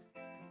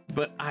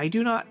 but I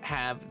do not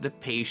have the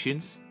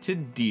patience to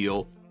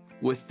deal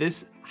with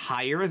this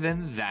higher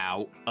than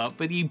thou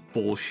uppity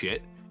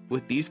bullshit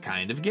with these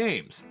kind of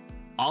games.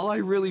 All I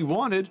really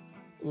wanted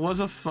was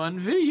a fun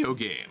video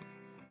game.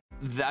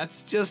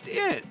 That's just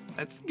it.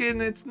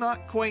 It's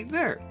not quite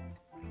there.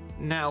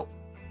 Now,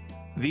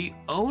 the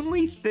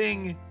only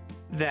thing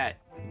that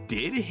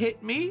did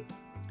hit me,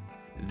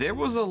 there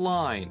was a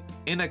line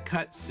in a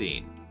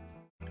cutscene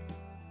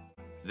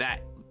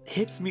that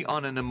hits me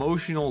on an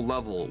emotional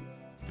level.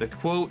 The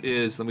quote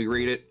is, let me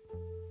read it.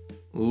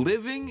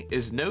 Living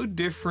is no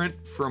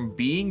different from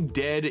being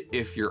dead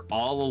if you're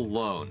all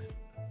alone.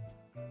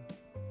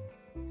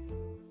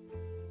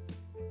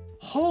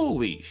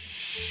 Holy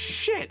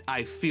shit,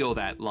 I feel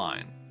that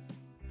line.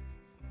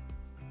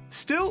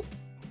 Still,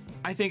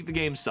 I think the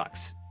game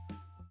sucks.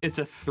 It's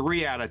a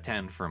 3 out of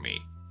 10 for me,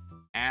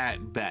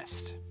 at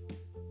best.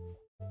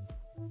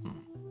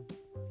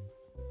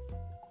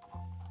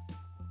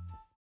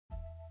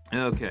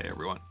 Okay,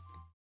 everyone.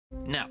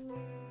 Now,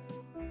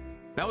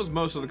 that was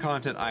most of the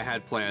content I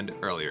had planned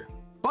earlier,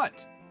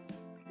 but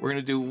we're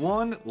gonna do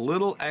one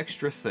little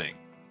extra thing.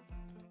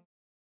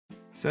 It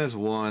says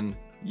 1,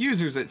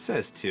 users it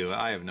says 2.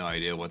 I have no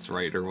idea what's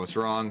right or what's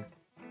wrong,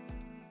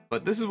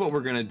 but this is what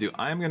we're gonna do.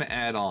 I'm gonna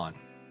add on.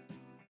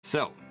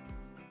 So,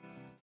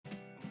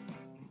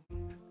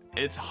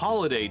 it's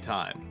holiday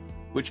time,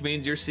 which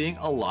means you're seeing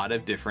a lot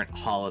of different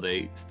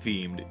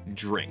holiday-themed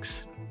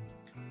drinks.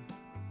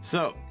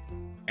 So,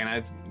 and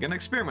I'm gonna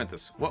experiment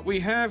this. What we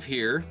have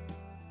here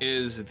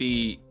is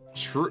the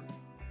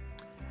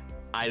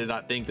I did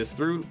not think this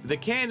through. The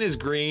can is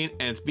green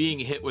and it's being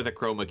hit with a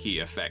chroma key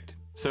effect.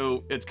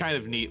 So it's kind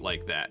of neat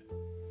like that,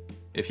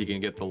 if you can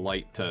get the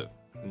light to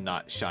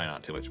not shine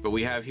on too much. But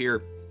we have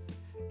here,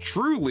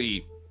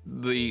 Truly,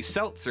 the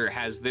seltzer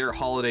has their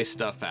holiday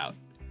stuff out.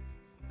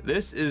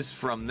 This is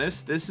from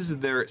this is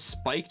their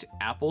spiked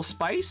apple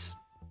spice.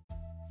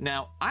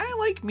 Now, I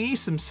like me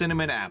some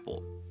cinnamon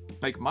apple.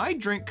 Like, my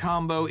drink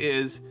combo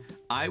is,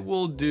 I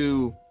will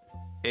do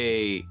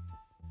a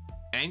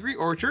Angry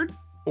Orchard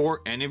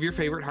or any of your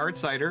favorite hard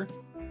cider,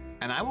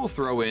 and I will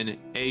throw in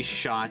a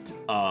shot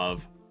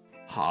of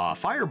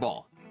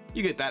Fireball.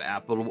 You get that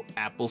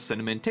apple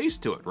cinnamon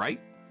taste to it,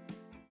 right?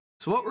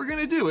 So what we're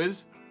gonna do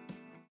is,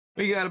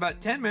 we got about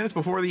 10 minutes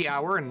before the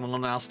hour, and we'll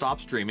now stop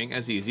streaming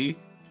as easy,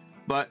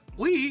 but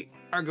we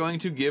are going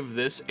to give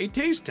this a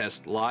taste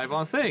test live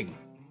on Thing.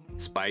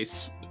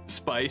 Spice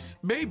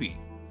baby.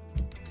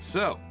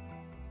 So,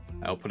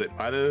 I'll put it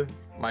by the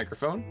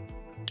microphone.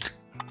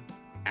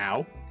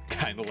 Ow,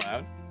 kinda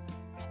loud.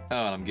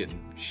 Oh, and I'm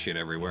getting shit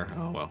everywhere.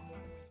 Oh well.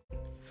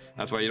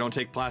 That's why you don't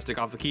take plastic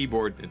off the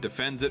keyboard. It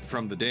defends it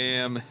from the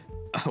damn...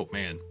 Oh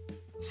man,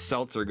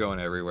 seltzer going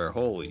everywhere.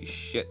 Holy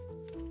shit.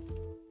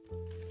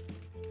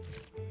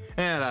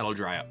 And that'll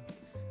dry up.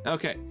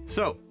 Okay,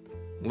 so,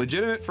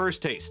 legitimate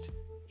first taste.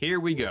 Here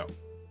we go.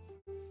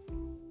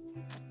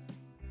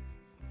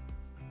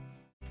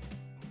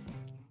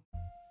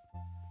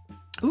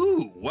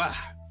 Ooh, wow.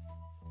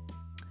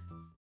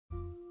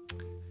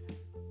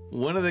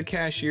 One of the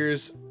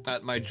cashiers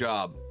at my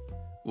job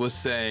was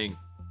saying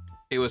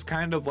it was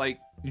kind of like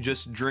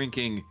just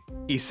drinking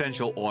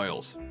essential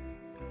oils.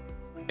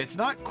 It's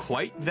not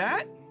quite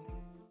that,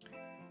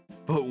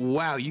 but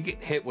wow, you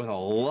get hit with a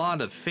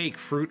lot of fake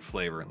fruit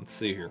flavor. Let's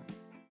see here.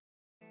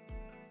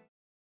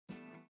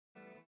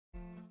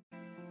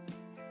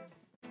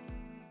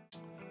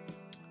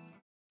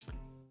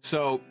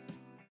 So,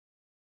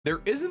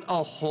 there isn't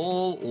a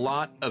whole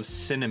lot of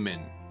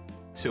cinnamon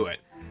to it.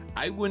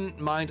 I wouldn't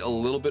mind a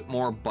little bit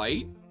more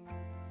bite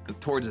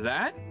towards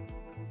that.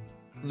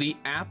 The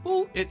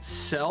apple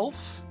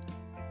itself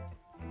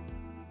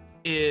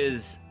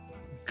is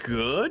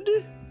good,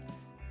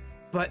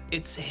 but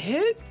it's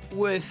hit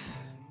with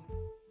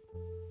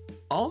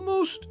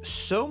almost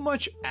so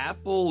much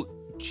apple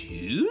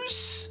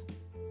juice,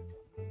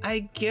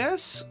 I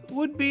guess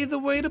would be the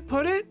way to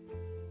put it.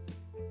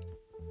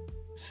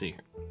 Let's see here.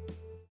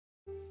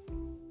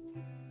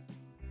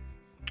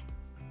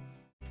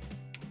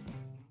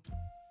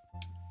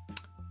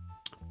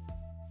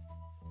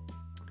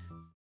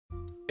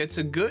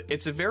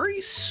 It's a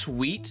very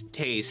sweet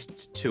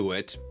taste to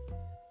it.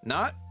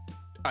 Not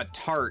a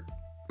tart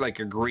like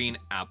a green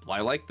apple. I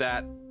like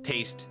that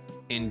taste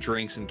in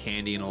drinks and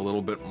candy and a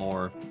little bit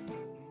more.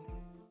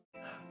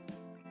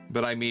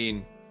 But I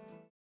mean,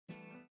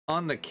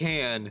 on the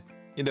can,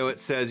 you know,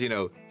 it says, you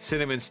know,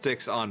 cinnamon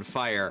sticks on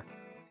fire.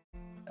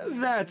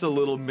 That's a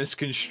little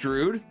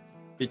misconstrued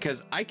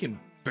because I can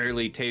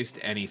barely taste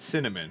any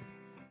cinnamon.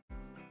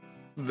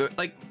 The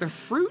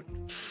fruit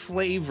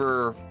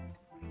flavor,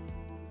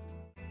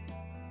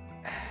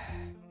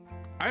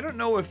 I don't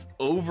know if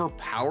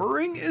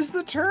overpowering is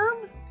the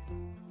term.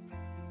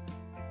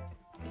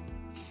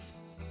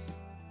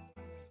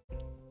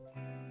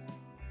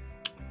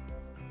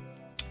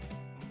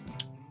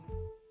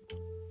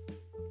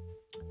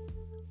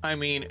 I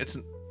mean,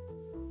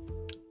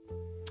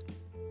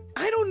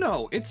 I don't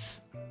know.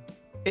 It's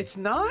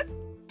not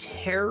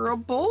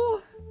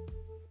terrible.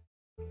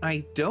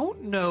 I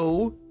don't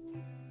know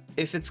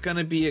if it's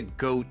gonna be a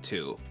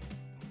go-to.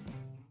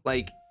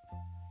 Like,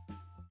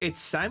 it's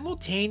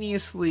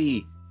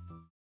simultaneously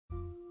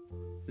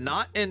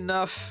not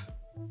enough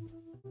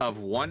of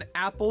one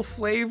apple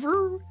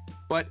flavor,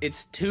 but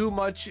it's too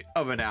much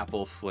of an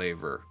apple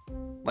flavor.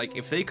 Like,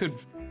 if they could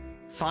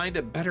find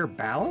a better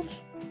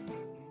balance.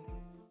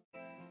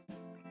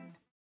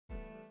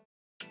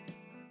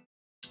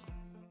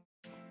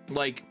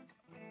 Like,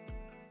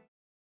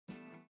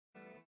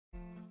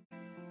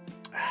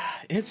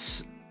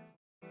 it's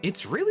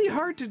It's really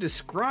hard to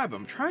describe.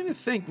 I'm trying to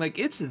think. Like,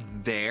 it's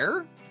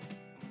there,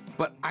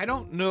 but I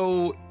don't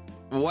know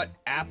what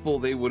apple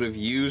they would have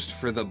used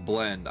for the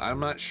blend. I'm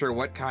not sure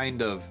what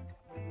kind of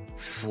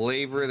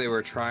flavor they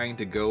were trying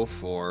to go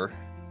for.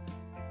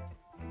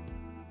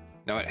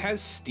 Now, it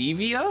has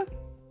stevia.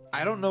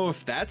 I don't know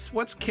if that's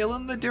what's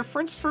killing the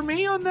difference for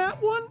me on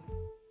that one.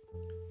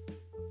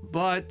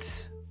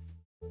 But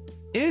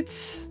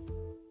it's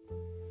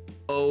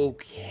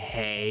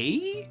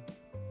okay.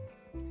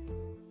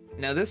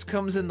 Now, this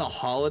comes in the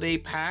holiday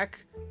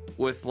pack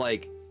with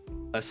like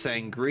a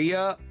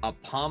sangria, a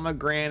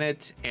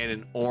pomegranate, and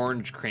an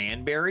orange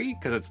cranberry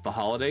because it's the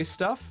holiday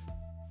stuff.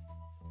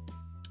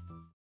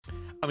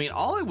 I mean,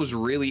 all I was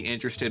really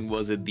interested in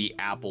was in the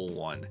apple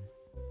one.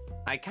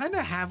 I kind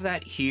of have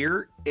that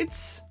here.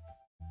 It's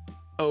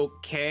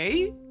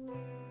okay,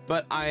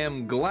 but I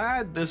am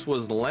glad this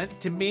was lent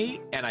to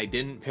me and I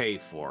didn't pay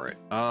for it.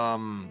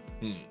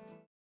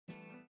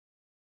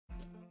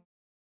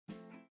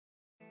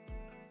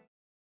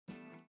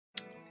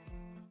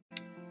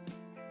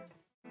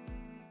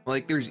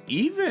 Like, there's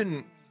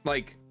even,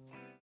 like,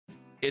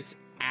 it's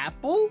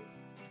apple,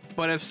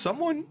 but if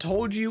someone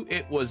told you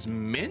it was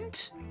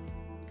mint,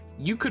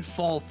 you could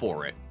fall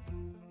for it.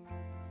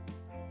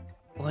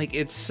 Like,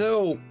 it's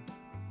so...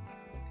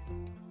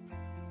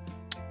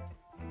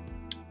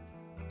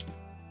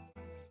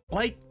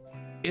 like,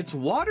 it's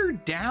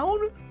watered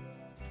down,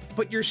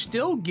 but you're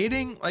still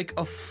getting, like,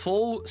 a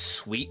full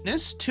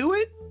sweetness to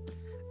it.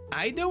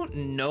 I don't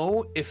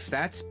know if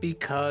that's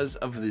because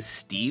of the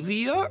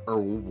stevia or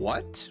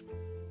what.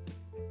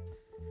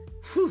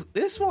 Whew,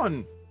 this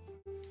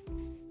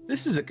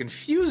is a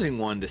confusing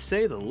one to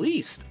say the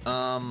least.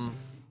 Oh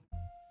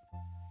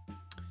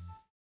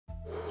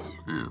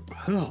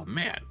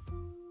man.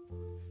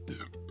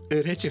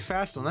 It hit you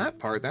fast on that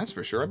part, that's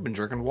for sure. I've been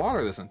drinking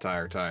water this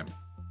entire time.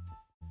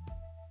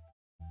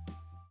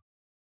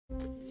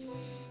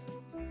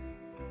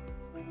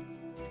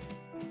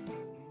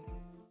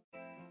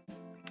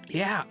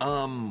 Yeah,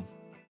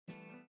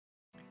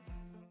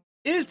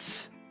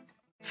 it's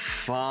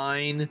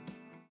fine.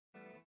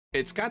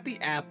 It's got the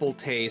apple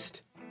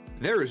taste.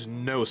 There is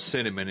no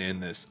cinnamon in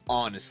this,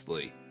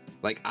 honestly.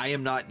 Like, I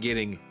am not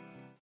getting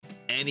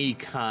any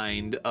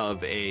kind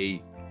of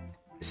a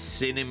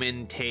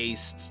cinnamon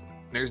taste.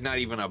 There's not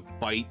even a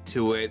bite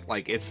to it.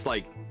 Like, it's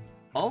like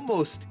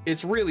almost,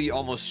 it's really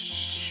almost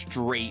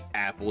straight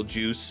apple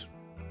juice.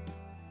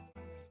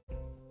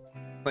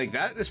 Like,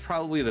 that is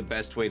probably the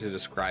best way to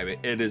describe it.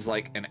 It is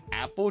like an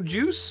apple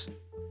juice,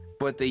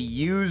 but they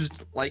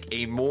used like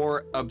a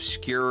more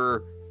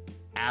obscure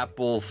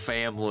apple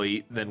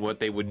family than what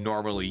they would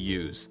normally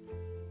use.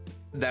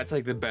 That's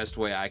like the best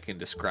way I can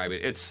describe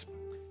it. It's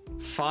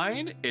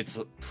fine. It's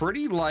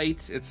pretty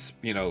light. It's,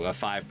 you know, a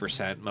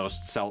 5%.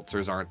 Most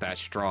seltzers aren't that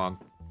strong,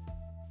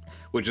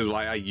 which is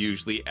why I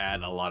usually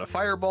add a lot of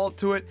Fireball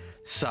to it.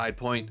 Side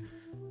point.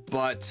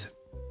 But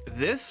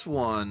this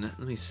one,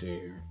 let me see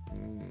here.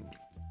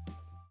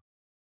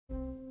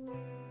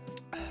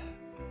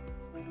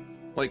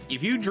 Like,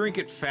 if you drink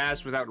it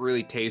fast without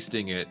really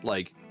tasting it,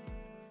 like,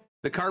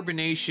 the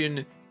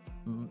carbonation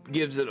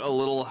gives it a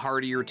little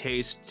heartier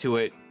taste to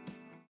it.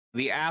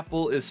 The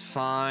apple is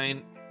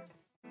fine.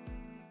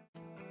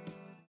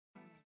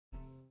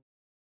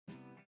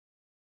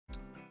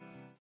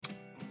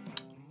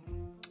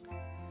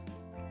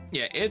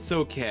 Yeah, it's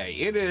okay.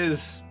 It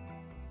is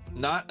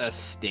not a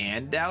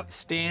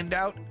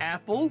standout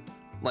apple.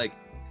 Like,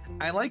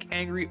 I like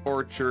Angry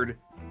Orchard.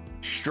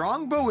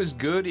 Strongbow is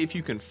good if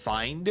you can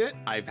find it.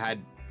 I've had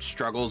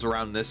struggles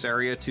around this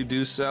area to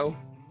do so.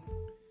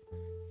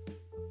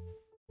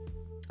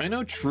 I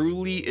know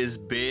Truly is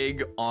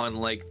big on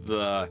like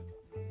the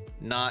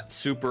not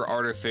super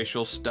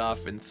artificial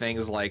stuff and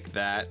things like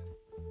that.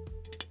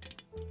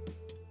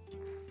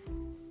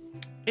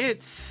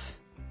 It's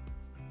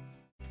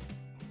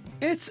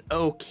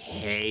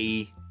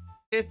okay.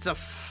 It's a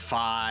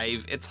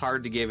 5. It's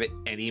hard to give it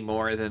any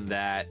more than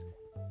that.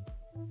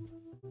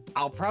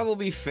 I'll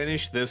probably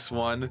finish this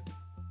one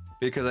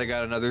because I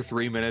got another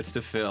 3 minutes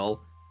to fill.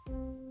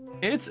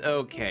 It's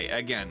okay.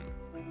 Again,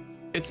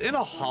 it's in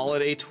a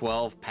holiday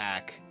 12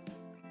 pack.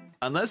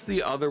 Unless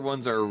the other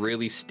ones are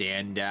really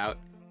standout,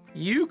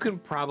 you can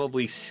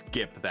probably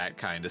skip that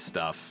kind of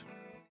stuff.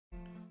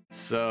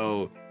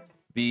 So,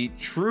 the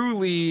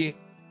Truly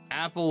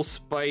apple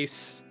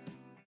spice,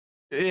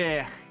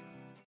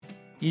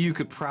 you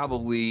could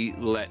probably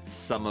let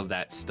some of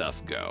that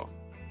stuff go.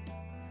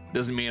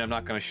 Doesn't mean I'm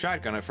not going to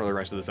shotgun it for the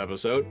rest of this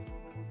episode.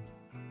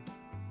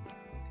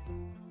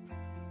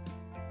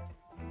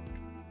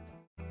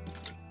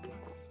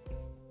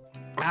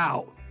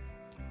 Ow.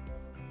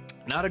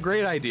 Not a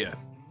great idea.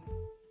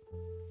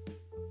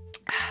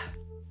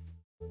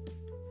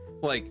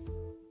 Like,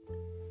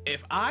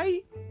 if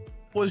I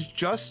was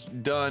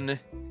just done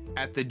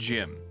at the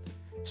gym,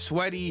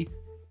 sweaty,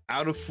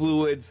 out of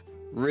fluids,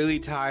 really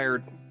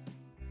tired,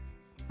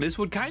 this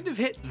would kind of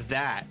hit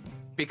that.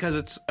 Because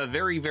it's a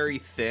very, very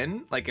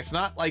thin, like, it's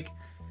not like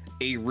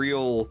a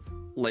real,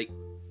 like,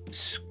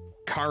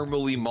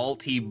 caramely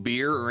malty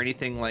beer or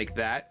anything like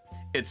that.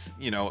 It's,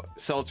 you know,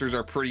 seltzers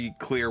are pretty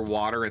clear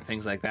water and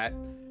things like that.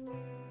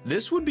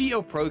 This would be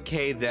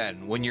okay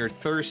then, when you're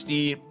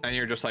thirsty and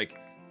you're just like,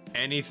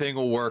 anything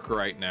will work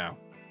right now.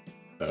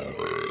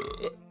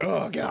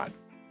 Oh God,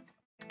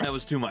 that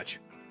was too much.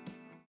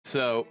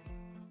 So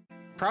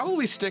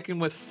probably sticking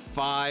with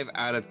 5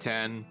 out of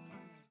 10,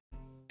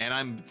 and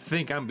I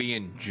think I'm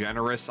being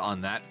generous on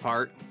that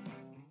part.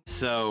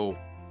 So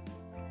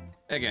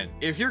again,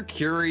 if you're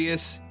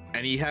curious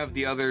and you have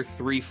the other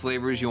 3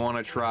 flavors you want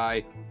to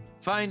try,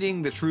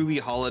 finding the truly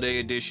holiday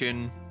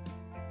edition,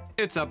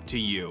 it's up to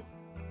you.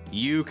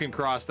 You can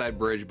cross that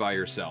bridge by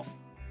yourself.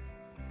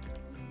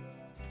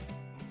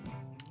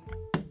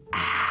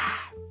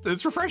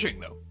 It's refreshing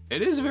though.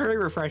 It is very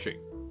refreshing.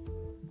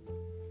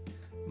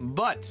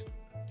 But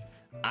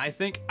I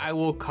think I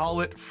will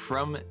call it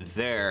from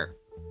there.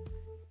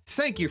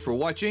 Thank you for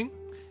watching.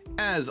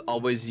 As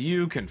always,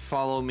 you can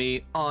follow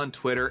me on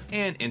Twitter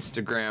and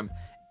Instagram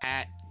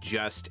at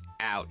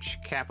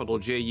JustAewch, capital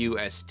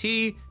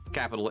J-U-S-T,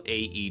 capital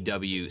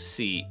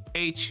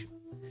A-E-W-C-H.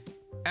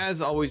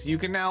 As always, you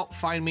can now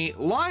find me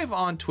live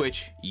on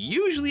Twitch,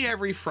 usually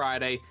every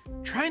Friday,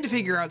 trying to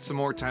figure out some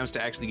more times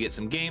to actually get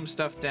some game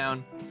stuff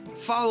down.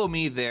 Follow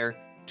me there,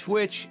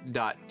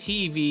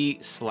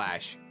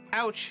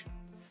 twitch.tv/ouch.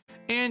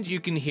 And you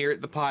can hear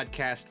the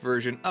podcast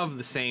version of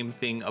the same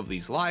thing of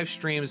these live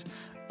streams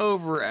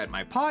over at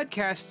my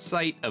podcast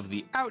site of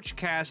the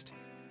Aewchcast,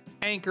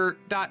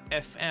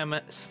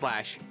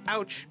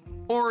 anchor.fm/ouch,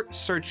 or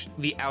search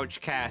the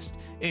Aewchcast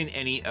in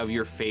any of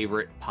your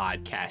favorite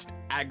podcast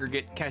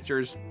aggregate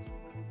catchers.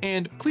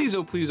 And please,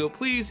 oh please, oh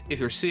please, if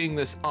you're seeing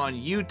this on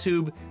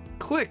YouTube,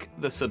 click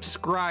the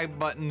subscribe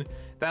button.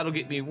 That'll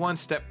get me one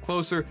step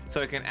closer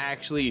so I can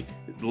actually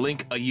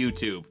link a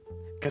YouTube,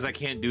 because I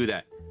can't do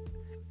that.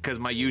 Because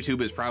my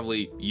YouTube is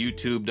probably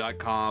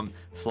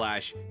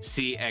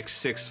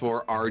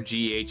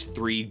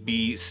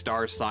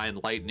youtube.com/CX64RGH3B *sign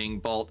lightning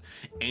bolt,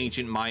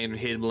 ancient Mayan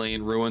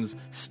Himalayan ruins,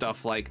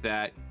 stuff like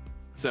that.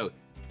 So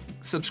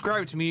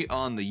subscribe to me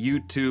on the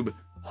YouTube.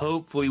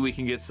 Hopefully we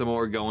can get some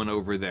more going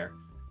over there.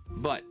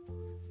 But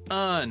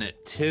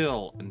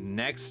until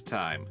next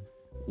time,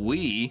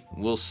 we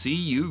will see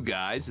you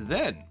guys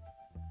then.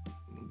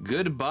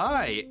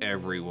 Goodbye,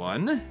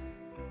 everyone.